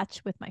stayed in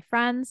touch with my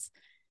friends.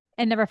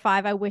 And number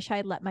 5, I wish I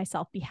had let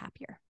myself be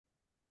happier.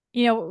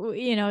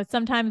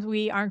 Sometimes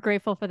we aren't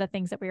grateful for the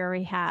things that we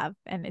already have.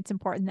 And it's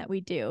important that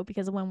we do,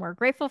 because when we're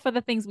grateful for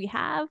the things we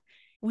have,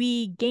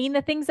 we gain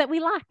the things that we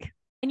lack.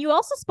 And you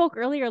also spoke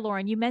earlier,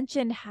 Lauren, you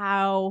mentioned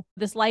how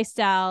this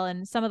lifestyle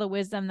and some of the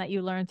wisdom that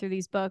you learned through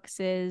these books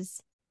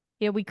is,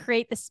 we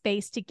create the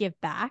space to give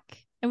back.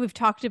 And we've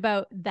talked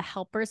about the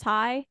helper's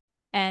high,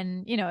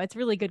 and, it's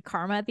really good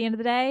karma at the end of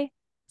the day.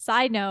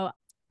 Side note,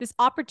 this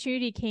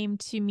opportunity came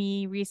to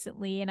me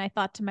recently, and I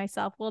thought to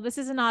myself, well, this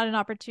is not an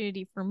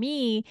opportunity for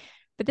me,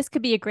 but this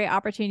could be a great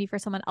opportunity for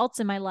someone else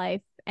in my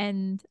life.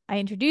 And I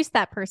introduced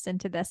that person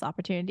to this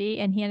opportunity,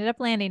 and he ended up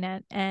landing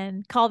it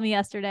and called me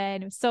yesterday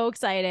and was so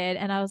excited.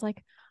 And I was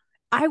like,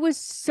 I was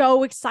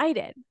so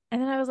excited.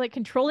 And then I was like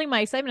controlling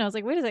my excitement. I was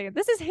like, wait a second,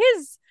 this is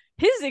his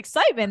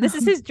excitement. This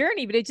is his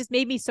journey. But it just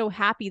made me so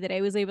happy that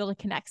I was able to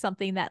connect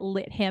something that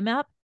lit him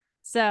up.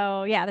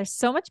 So yeah, there's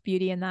so much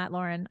beauty in that,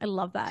 Lauren. I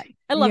love that.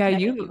 I love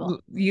connecting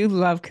people. You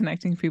love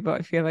connecting people.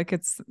 I feel like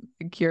it's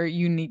like your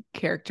unique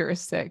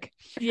characteristic.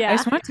 Yeah. I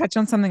just want to touch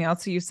on something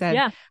else that you said.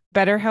 Yeah.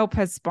 BetterHelp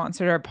has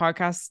sponsored our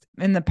podcast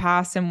in the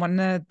past. And one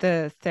of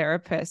the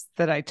therapists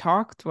that I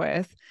talked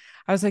with,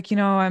 I was like,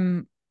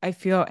 I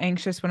feel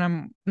anxious when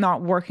I'm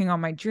not working on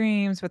my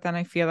dreams, but then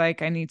I feel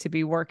like I need to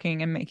be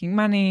working and making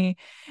money.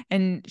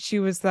 And she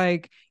was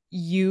like,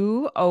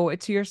 you owe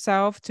it to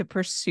yourself to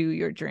pursue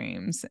your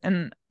dreams.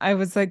 And I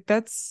was like,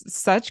 that's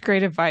such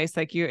great advice.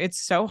 Like it's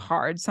so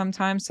hard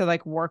sometimes to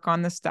like work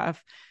on the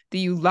stuff that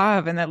you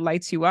love and that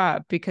lights you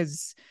up,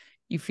 because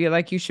you feel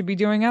like you should be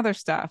doing other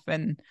stuff.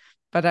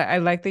 But I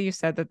like that you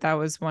said that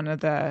was one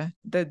of the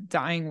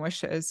dying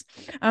wishes.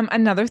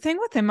 Another thing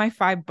within my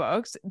 5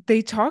 books,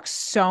 they talk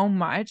so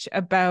much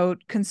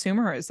about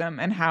consumerism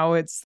and how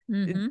it's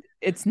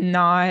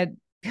not,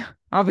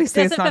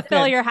 obviously it doesn't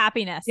fulfill your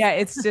happiness. Yeah.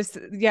 It's just,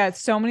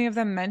 so many of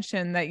them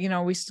mention that,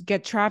 we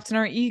get trapped in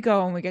our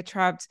ego, and we get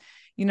trapped,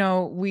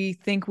 we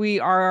think we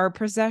are our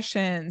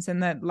possessions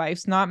and that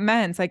life's not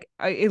meant. It's like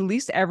at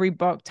least every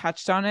book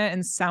touched on it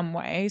in some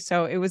way.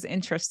 So it was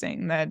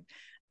interesting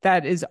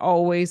that is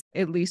always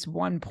at least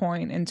one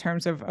point in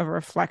terms of a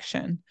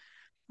reflection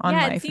on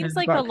Yeah, it life in a seems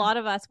like a book. lot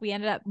of us we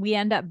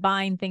end up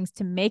buying things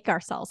to make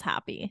ourselves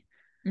happy.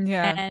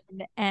 Yeah.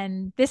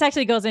 And this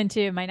actually goes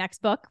into my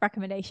next book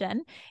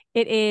recommendation.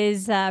 It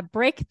is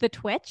Break the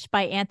Twitch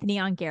by Anthony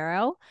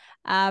Ongaro,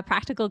 a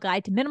practical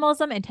guide to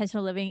minimalism,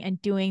 intentional living,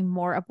 and doing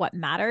more of what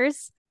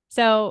matters.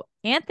 So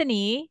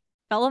Anthony,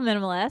 fellow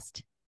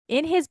minimalist,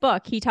 in his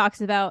book, he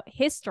talks about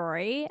his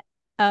story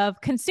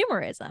of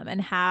consumerism and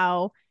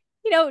how,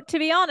 to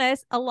be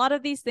honest, a lot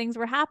of these things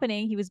were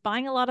happening. He was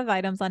buying a lot of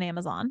items on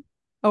Amazon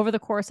over the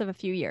course of a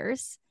few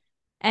years.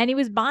 And he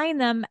was buying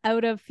them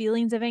out of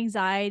feelings of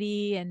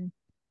anxiety and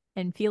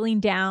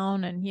feeling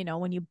down. And,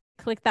 when you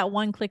click that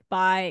one click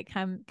buy, it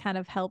kind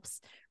of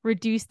helps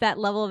reduce that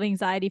level of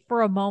anxiety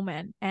for a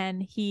moment.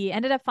 And he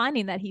ended up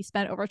finding that he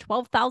spent over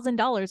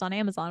 $12,000 on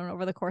Amazon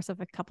over the course of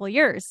a couple of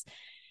years.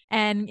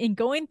 And in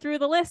going through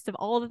the list of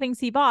all the things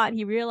he bought,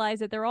 he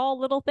realized that they're all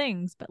little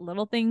things, but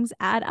little things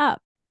add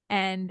up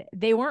and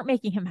they weren't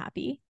making him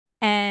happy.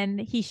 And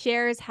he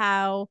shares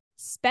how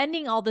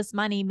spending all this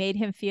money made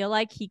him feel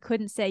like he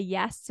couldn't say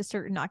yes to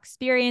certain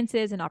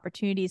experiences and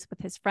opportunities with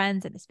his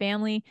friends and his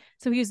family.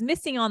 So he was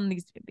missing on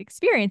these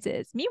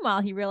experiences.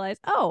 Meanwhile, he realized,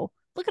 oh,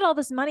 look at all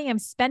this money I'm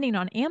spending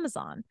on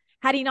Amazon.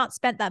 Had he not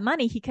spent that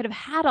money, he could have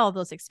had all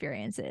those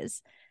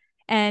experiences.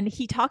 And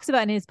he talks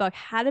about in his book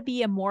how to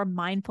be a more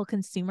mindful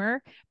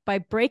consumer by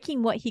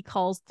breaking what he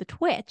calls the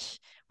twitch,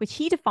 which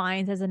he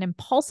defines as an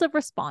impulsive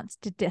response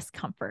to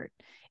discomfort.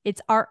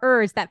 It's our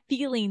urge, that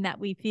feeling that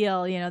we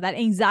feel, that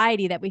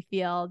anxiety that we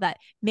feel that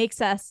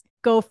makes us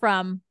go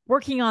from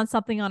working on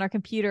something on our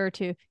computer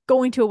to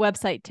going to a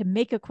website to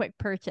make a quick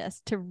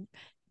purchase, to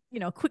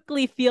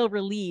quickly feel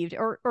relieved,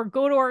 or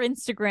go to our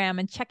Instagram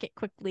and check it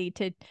quickly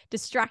to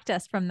distract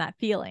us from that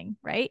feeling,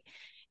 right?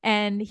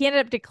 And he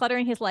ended up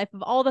decluttering his life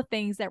of all the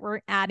things that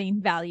were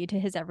adding value to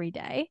his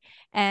everyday.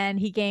 And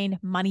he gained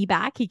money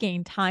back. He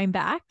gained time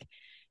back.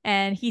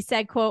 And he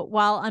said, quote,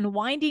 while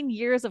unwinding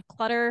years of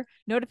clutter,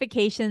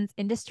 notifications,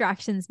 and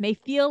distractions may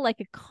feel like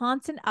a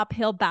constant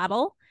uphill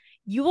battle,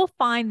 you will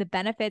find the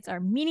benefits are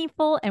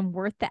meaningful and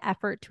worth the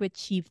effort to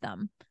achieve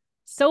them.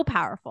 So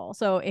powerful.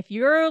 So if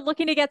you're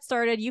looking to get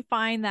started, you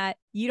find that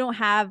you don't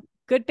have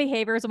good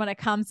behaviors when it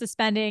comes to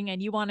spending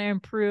and you want to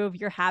improve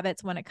your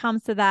habits when it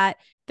comes to that,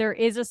 there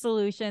is a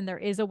solution. There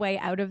is a way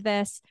out of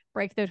this.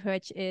 Break the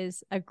Twitch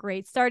is a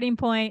great starting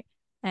point.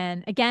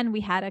 And again,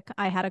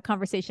 I had a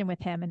conversation with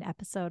him in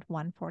episode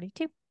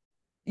 142.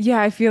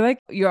 Yeah, I feel like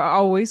you're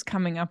always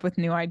coming up with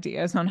new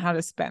ideas on how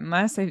to spend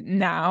less.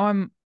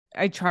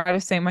 I try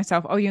to say to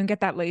myself, oh, you can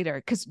get that later.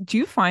 Because do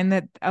you find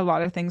that a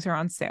lot of things are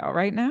on sale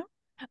right now?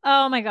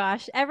 Oh my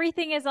gosh,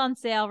 everything is on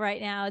sale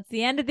right now. It's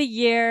the end of the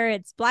year.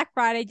 It's Black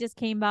Friday just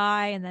came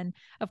by. And then,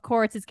 of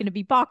course, it's going to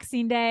be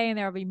Boxing Day and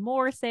there will be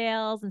more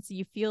sales. And so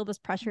you feel this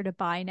pressure to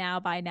buy now,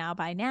 buy now,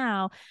 buy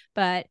now.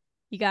 But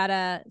you got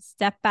to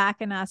step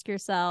back and ask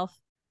yourself,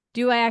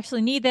 do I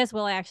actually need this?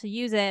 Will I actually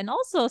use it? And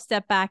also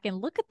step back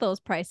and look at those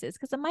prices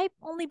because it might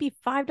only be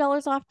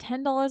 $5 off,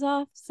 $10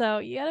 off. So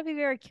you got to be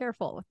very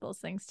careful with those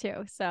things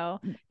too. So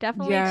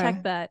definitely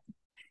check that.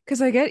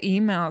 Because I get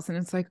emails and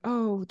it's like,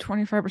 oh,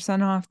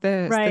 25% off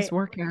this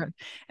workout.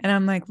 And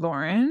I'm like,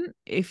 Lauren,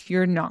 if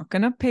you're not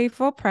going to pay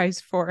full price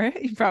for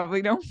it, you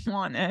probably don't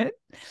want it.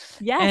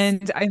 Yes.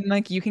 And I'm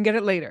like, you can get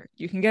it later.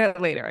 You can get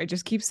it later. I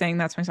just keep saying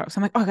that to myself. So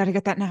I'm like, oh, I got to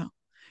get that now.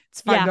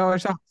 It's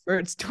 $5 off or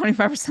it's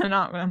 25%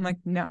 off. And I'm like,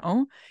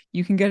 no,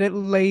 you can get it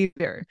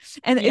later.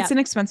 And it's an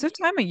expensive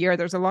time of year.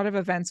 There's a lot of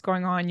events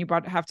going on. You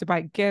have to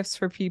buy gifts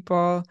for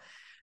people.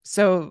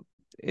 So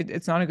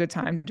it's not a good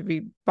time to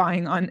be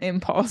buying on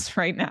impulse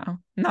right now.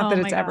 Not that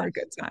it's ever a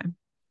good time.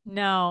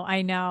 No,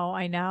 I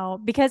know.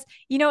 Because,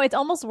 it's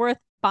almost worth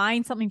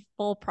buying something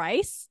full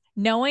price,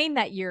 knowing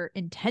that you're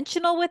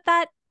intentional with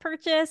that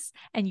purchase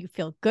and you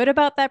feel good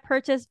about that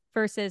purchase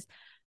versus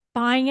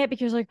buying it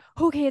because you're like,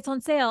 okay, it's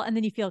on sale. And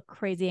then you feel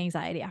crazy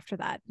anxiety after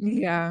that.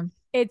 Yeah.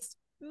 It's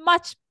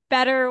much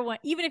better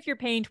even if you're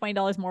paying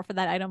 $20 more for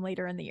that item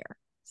later in the year.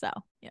 So,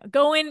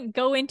 go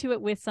into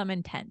it with some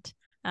intent.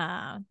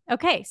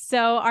 Okay,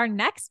 so our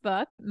next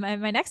book, my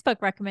next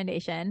book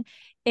recommendation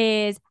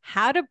is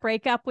How to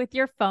Break Up with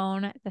Your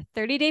Phone, the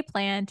 30-Day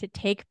Plan to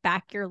Take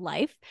Back Your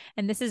Life.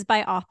 And this is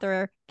by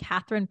author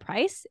Catherine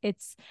Price.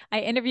 I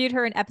interviewed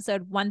her in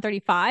episode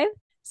 135.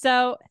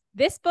 So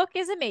this book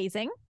is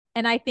amazing.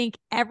 And I think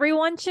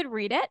everyone should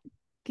read it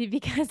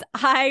because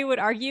I would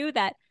argue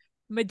that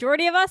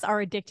majority of us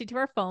are addicted to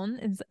our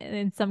phone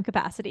in some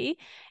capacity.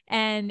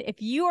 And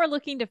if you are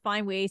looking to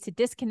find ways to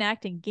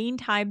disconnect and gain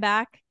time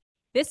back,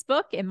 this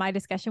book, in my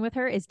discussion with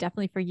her, is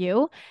definitely for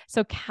you.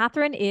 So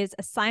Catherine is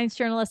a science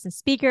journalist and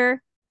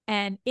speaker.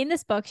 And in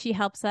this book, she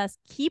helps us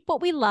keep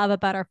what we love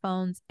about our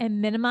phones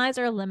and minimize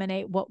or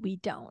eliminate what we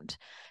don't.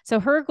 So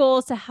her goal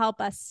is to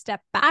help us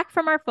step back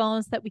from our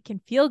phones so that we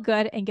can feel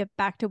good and get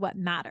back to what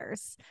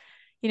matters.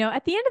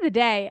 at the end of the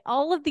day,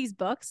 all of these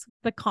books,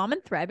 the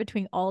common thread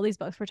between all these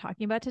books we're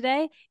talking about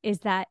today is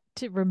that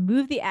to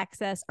remove the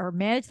excess or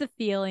manage the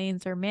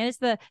feelings or manage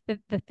the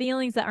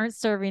feelings that aren't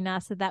serving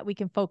us so that we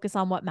can focus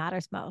on what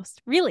matters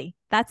most. Really,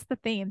 that's the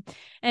theme.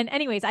 And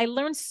anyways, I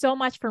learned so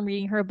much from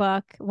reading her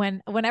book.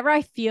 Whenever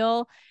I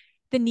feel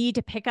the need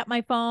to pick up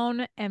my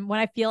phone and when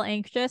I feel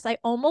anxious, I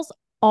almost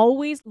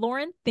always,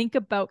 Lauren, think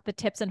about the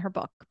tips in her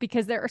book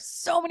because there are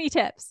so many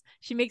tips.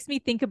 She makes me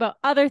think about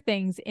other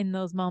things in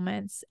those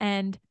moments.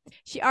 And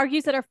she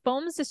argues that our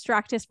phones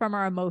distract us from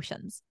our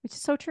emotions, which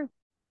is so true.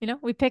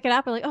 We pick it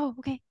up, we're like, oh,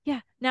 okay, yeah.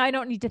 Now I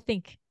don't need to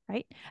think,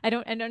 right? I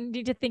don't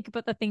need to think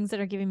about the things that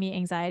are giving me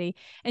anxiety.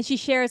 And she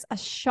shares a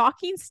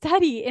shocking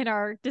study in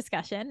our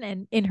discussion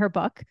and in her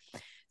book.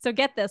 So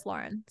get this,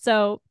 Lauren.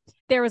 So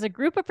there was a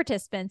group of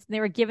participants and they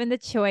were given the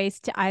choice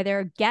to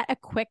either get a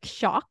quick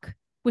shock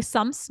with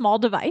some small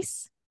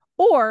device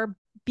or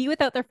be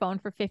without their phone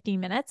for 15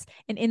 minutes.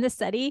 And in the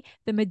study,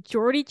 the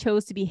majority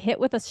chose to be hit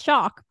with a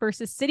shock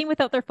versus sitting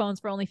without their phones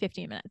for only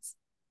 15 minutes.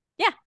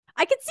 Yeah,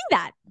 I can see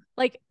that.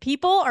 Like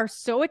people are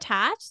so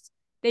attached.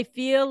 They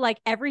feel like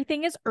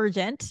everything is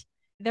urgent.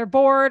 They're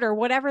bored or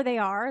whatever they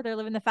are. They're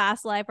living the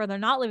fast life or they're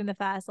not living the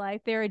fast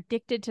life. They're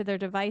addicted to their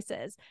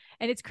devices.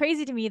 And it's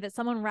crazy to me that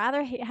someone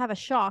rather have a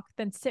shock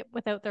than sit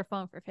without their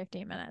phone for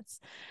 15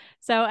 minutes.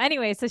 So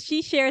anyway, so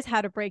she shares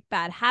how to break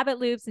bad habit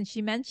loops. And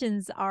she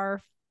mentions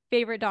our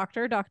favorite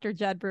doctor, Dr.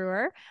 Judd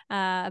Brewer,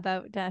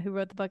 who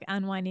wrote the book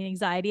Unwinding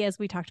Anxiety, as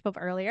we talked about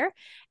earlier.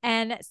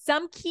 And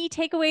some key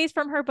takeaways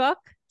from her book,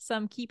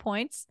 some key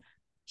points.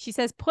 She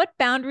says, put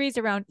boundaries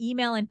around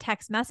email and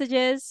text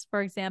messages.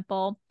 For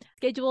example,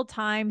 schedule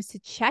times to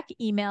check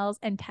emails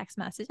and text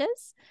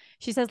messages.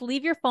 She says,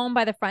 leave your phone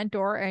by the front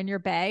door or in your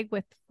bag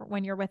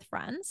when you're with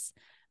friends.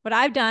 What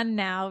I've done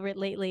now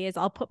lately is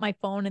I'll put my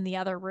phone in the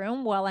other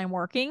room while I'm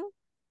working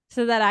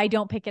so that I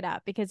don't pick it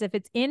up, because if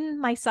it's in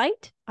my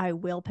sight, I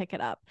will pick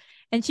it up.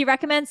 And she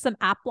recommends some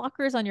app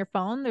blockers on your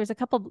phone. There's a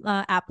couple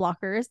app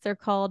blockers. They're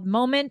called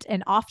Moment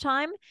and Off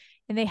Time.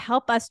 And they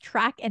help us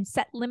track and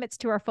set limits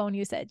to our phone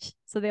usage.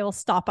 So they will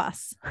stop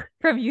us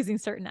from using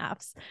certain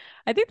apps.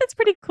 I think that's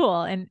pretty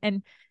cool and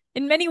in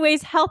many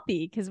ways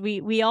healthy because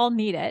we all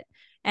need it.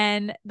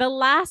 And the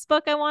last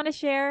book I want to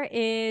share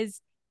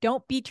is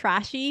Don't Be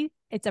Trashy.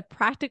 It's a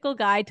practical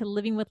guide to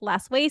living with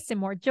less waste and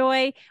more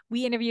joy.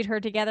 We interviewed her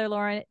together,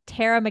 Lauren.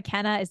 Tara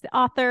McKenna is the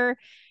author.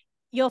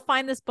 You'll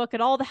find this book at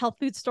all the health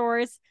food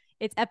stores.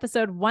 It's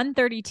episode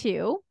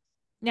 132.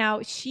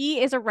 Now,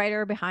 she is a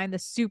writer behind the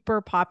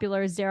super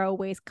popular Zero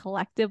Waste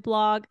Collective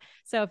blog.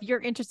 So if you're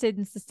interested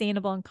in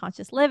sustainable and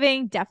conscious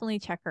living, definitely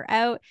check her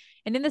out.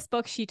 And in this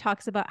book, she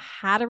talks about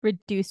how to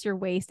reduce your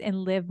waste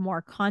and live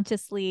more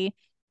consciously.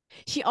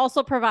 She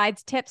also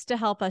provides tips to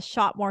help us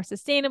shop more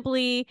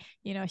sustainably.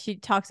 She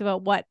talks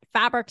about what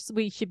fabrics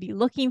we should be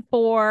looking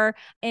for.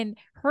 And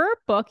her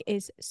book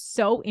is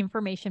so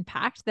information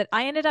packed that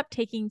I ended up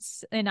taking,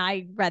 and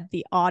I read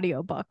the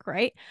audiobook,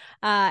 right?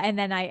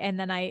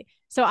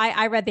 So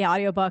I read the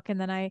audiobook and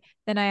then I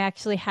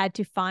actually had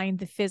to find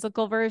the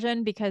physical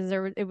version because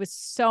it was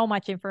so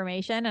much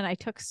information, and I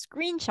took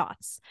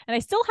screenshots and I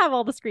still have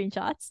all the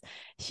screenshots.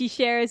 She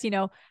shares,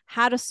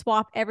 how to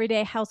swap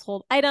everyday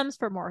household items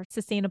for more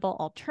sustainable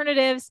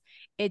alternatives.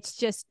 It's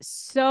just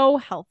so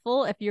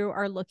helpful if you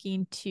are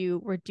looking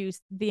to reduce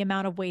the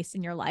amount of waste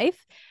in your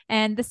life.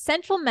 And the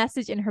central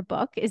message in her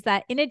book is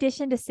that in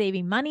addition to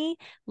saving money,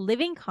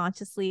 living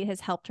consciously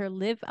has helped her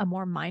live a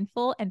more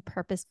mindful and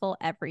purposeful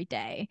every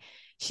day.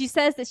 She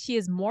says that she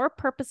is more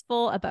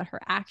purposeful about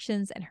her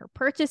actions and her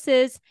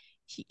purchases.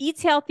 She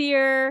eats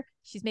healthier.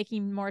 She's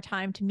making more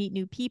time to meet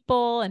new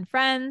people and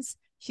friends.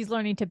 She's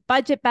learning to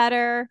budget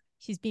better.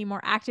 She's being more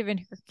active in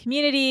her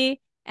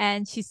community,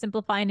 and she's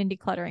simplifying and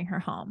decluttering her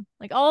home.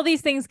 Like all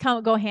these things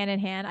go hand in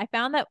hand. I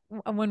found that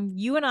when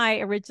you and I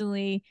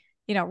originally,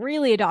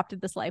 really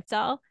adopted this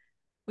lifestyle,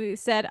 we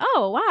said,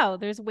 oh, wow,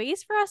 there's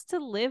ways for us to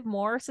live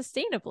more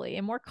sustainably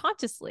and more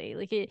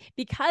consciously.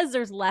 Because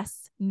there's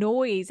less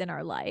noise in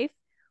our life,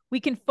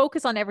 we can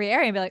focus on every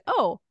area and be like,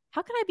 oh,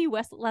 how can I be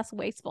less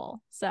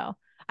wasteful? So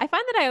I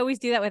find that I always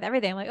do that with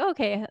everything. I'm like, oh,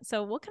 okay,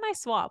 so what can I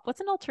swap?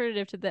 What's an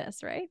alternative to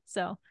this, right?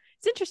 So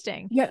it's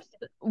interesting. Yeah.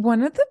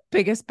 One of the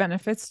biggest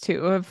benefits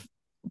too of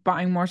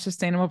buying more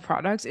sustainable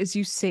products is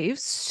you save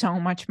so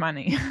much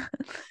money.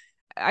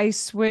 I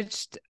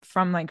switched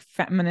from like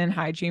feminine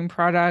hygiene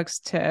products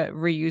to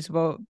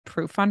reusable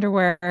proof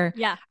underwear.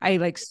 Yeah.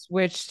 I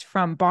switched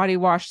from body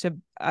wash to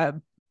a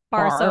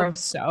bar of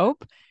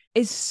soap.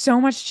 Is so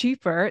much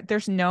cheaper.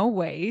 There's no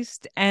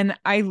waste. And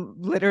I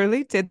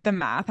literally did the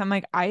math. I'm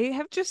like, I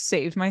have just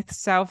saved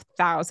myself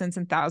thousands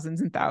and thousands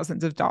and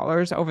thousands of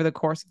dollars over the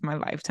course of my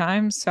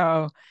lifetime.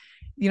 So,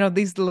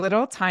 these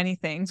little tiny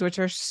things, which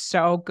are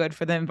so good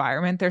for the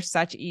environment, they're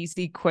such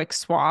easy, quick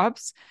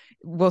swaps,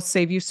 will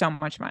save you so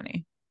much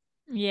money.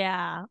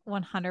 Yeah,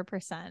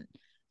 100%.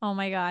 Oh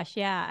my gosh.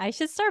 Yeah. I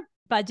should start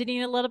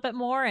budgeting a little bit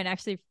more and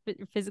actually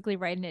physically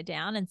writing it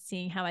down and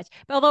seeing how much.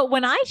 But although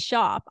when I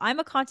shop, I'm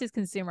a conscious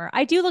consumer.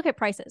 I do look at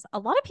prices. A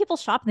lot of people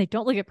shop and they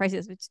don't look at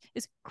prices, which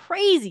is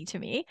crazy to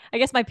me. I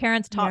guess my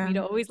parents taught me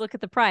to always look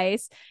at the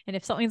price. And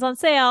if something's on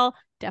sale,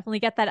 definitely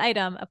get that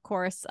item, of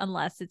course,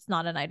 unless it's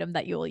not an item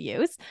that you will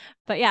use.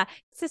 But yeah,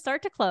 to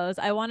start to close,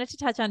 I wanted to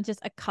touch on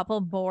just a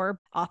couple more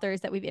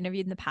authors that we've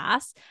interviewed in the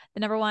past. The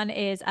number one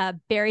is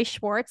Barry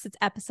Schwartz. It's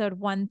episode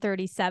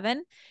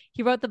 137.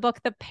 He wrote the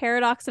book, The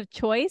Paradox of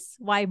Choice,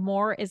 Why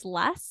More is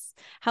Less,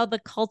 How the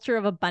Culture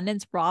of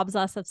Abundance Robs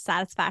Us of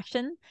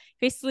Satisfaction.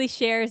 He basically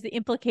shares the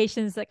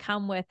implications that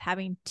come with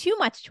having too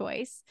much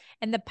choice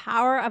and the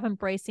power of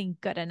embracing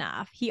good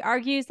enough. He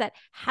argues that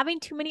having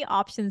too many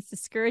options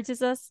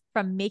discourages us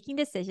from making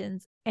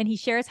decisions, and he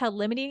shares how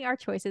limiting our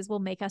choices will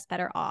make us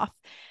better off.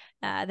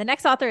 The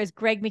next author is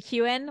Greg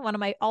McKeown, one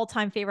of my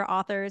all-time favorite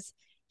authors.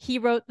 He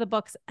wrote the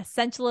books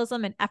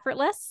Essentialism and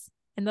Effortless,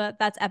 and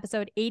that's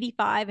episode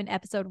 85 and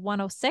episode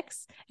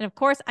 106. And of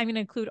course, I'm going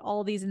to include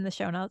all these in the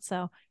show notes,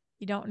 so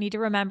you don't need to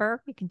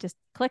remember. You can just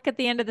click at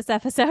the end of this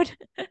episode.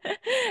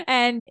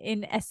 And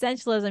in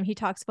Essentialism, he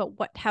talks about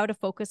how to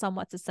focus on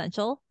what's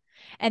essential.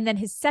 And then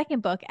his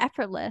second book,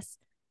 Effortless,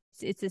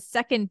 it's his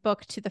second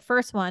book to the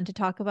first one, to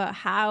talk about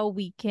how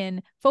we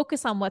can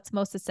focus on what's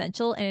most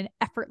essential in an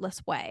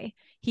effortless way.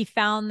 He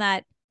found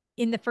that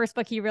in the first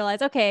book, he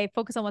realized, okay,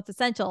 focus on what's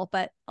essential.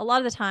 But a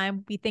lot of the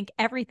time we think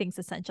everything's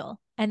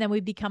essential and then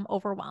we become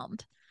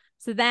overwhelmed.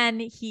 So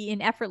then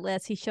in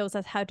Effortless, he shows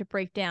us how to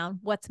break down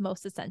what's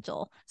most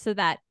essential so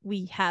that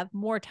we have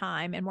more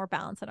time and more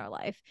balance in our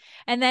life.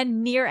 And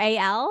then Nir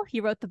Eyal, he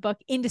wrote the book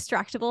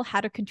Indistractable,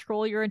 How to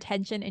Control Your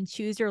Attention and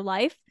Choose Your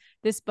Life.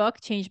 This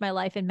book changed my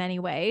life in many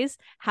ways.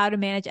 How to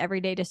manage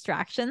everyday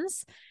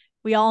distractions.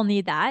 We all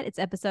need that. It's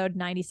episode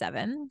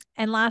 97.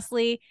 And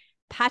lastly,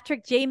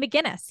 Patrick J.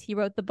 McGinnis. He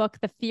wrote the book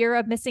The Fear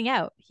of Missing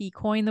Out. He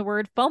coined the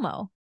word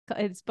FOMO.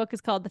 His book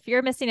is called The Fear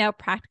of Missing Out,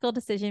 Practical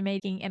Decision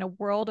Making in a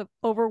World of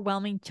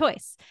Overwhelming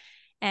Choice.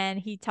 And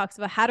he talks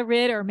about how to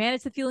rid or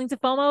manage the feelings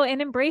of FOMO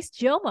and embrace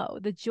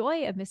JOMO, the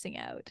joy of missing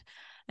out.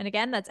 And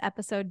again, that's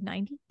episode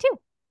 92.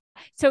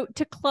 So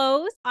to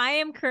close, I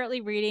am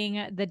currently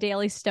reading The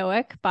Daily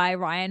Stoic by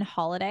Ryan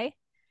Holiday.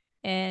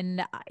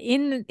 And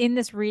in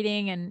this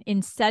reading and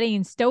in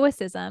studying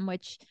Stoicism,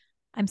 which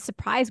I'm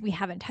surprised we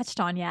haven't touched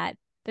on yet,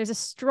 there's a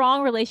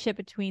strong relationship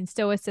between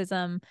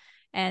Stoicism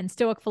and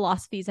Stoic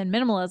philosophies and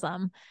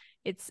minimalism.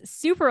 It's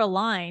super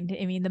aligned.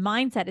 I mean, the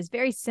mindset is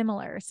very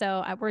similar.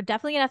 So we're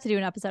definitely gonna have to do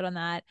an episode on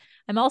that.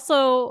 I'm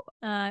also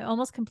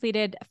almost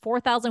completed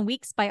 4,000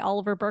 Weeks by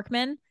Oliver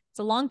Burkeman. It's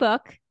a long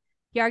book.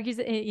 He argues,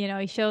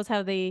 he shows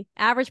how the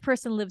average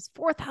person lives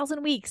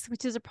 4,000 weeks,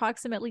 which is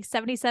approximately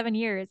 77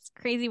 years. It's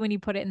crazy when you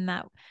put it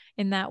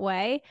in that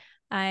way.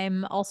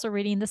 I'm also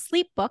reading The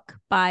Sleep Book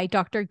by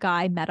Dr.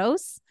 Guy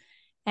Meadows.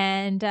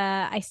 And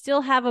I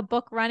still have a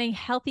book running,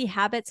 Healthy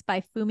Habits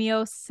by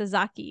Fumio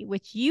Sasaki,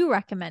 which you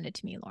recommended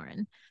to me,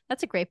 Lauren.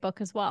 That's a great book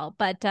as well.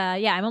 But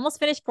yeah, I'm almost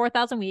finished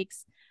 4,000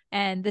 Weeks,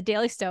 and The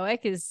Daily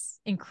Stoic is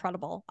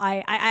incredible.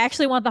 I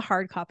actually want the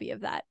hard copy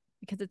of that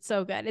because it's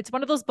so good. It's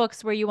one of those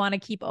books where you want to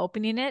keep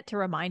opening it to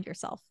remind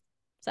yourself.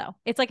 So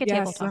it's like a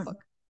tabletop book.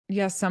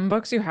 Yeah, some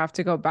books you have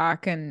to go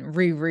back and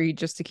reread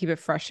just to keep it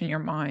fresh in your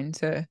mind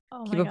to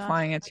keep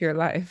applying it to your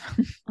life.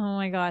 Oh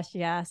my gosh,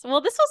 yes.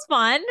 Well, this was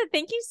fun.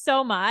 Thank you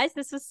so much.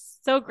 This was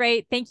so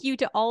great. Thank you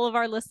to all of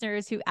our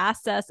listeners who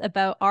asked us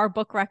about our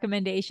book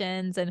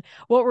recommendations and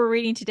what we're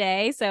reading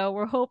today. So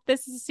we hope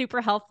this is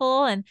super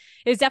helpful, and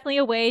it was definitely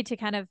a way to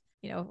kind of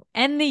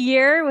end the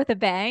year with a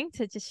bang,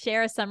 to just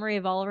share a summary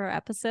of all of our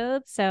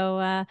episodes.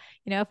 So,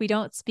 if we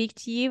don't speak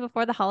to you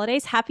before the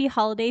holidays, happy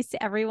holidays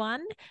to everyone.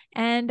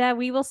 And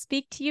we will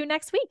speak to you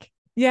next week.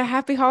 Yeah.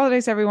 Happy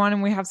holidays, everyone.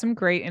 And we have some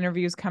great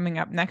interviews coming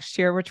up next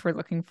year, which we're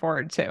looking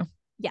forward to.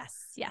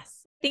 Yes.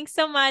 Yes. Thanks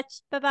so much.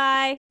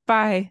 Bye-bye.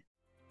 Bye.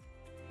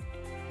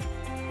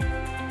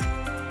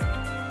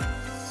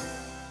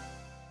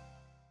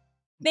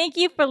 Thank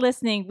you for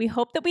listening. We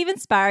hope that we've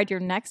inspired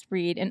your next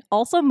read and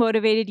also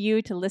motivated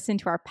you to listen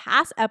to our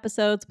past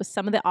episodes with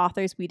some of the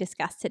authors we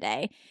discussed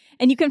today.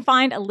 And you can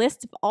find a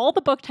list of all the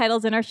book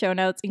titles in our show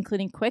notes,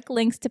 including quick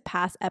links to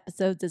past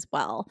episodes as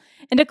well.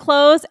 And to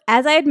close,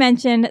 as I had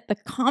mentioned, the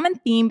common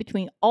theme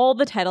between all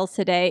the titles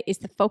today is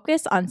the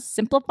focus on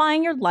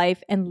simplifying your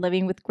life and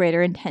living with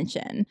greater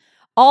intention,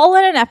 all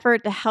in an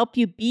effort to help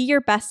you be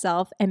your best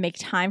self and make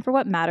time for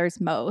what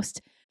matters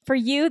most. For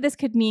you, this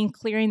could mean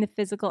clearing the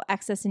physical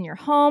excess in your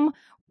home,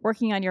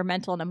 working on your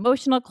mental and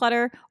emotional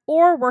clutter,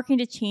 or working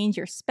to change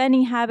your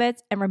spending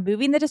habits and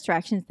removing the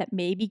distractions that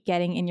may be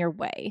getting in your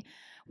way.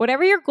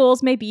 Whatever your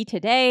goals may be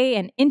today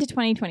and into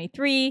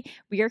 2023,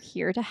 we are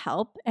here to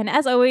help. And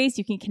as always,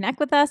 you can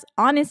connect with us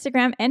on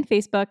Instagram and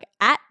Facebook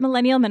at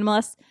Millennial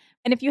Minimalists.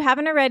 And if you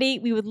haven't already,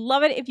 we would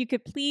love it if you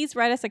could please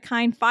write us a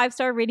kind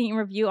 5-star rating and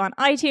review on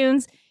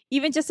iTunes.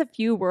 Even just a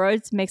few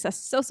words makes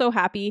us so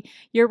happy.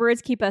 Your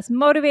words keep us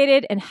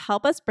motivated and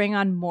help us bring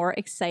on more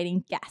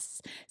exciting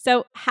guests.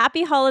 So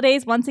happy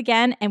holidays once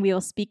again, and we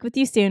will speak with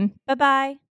you soon. Bye-bye.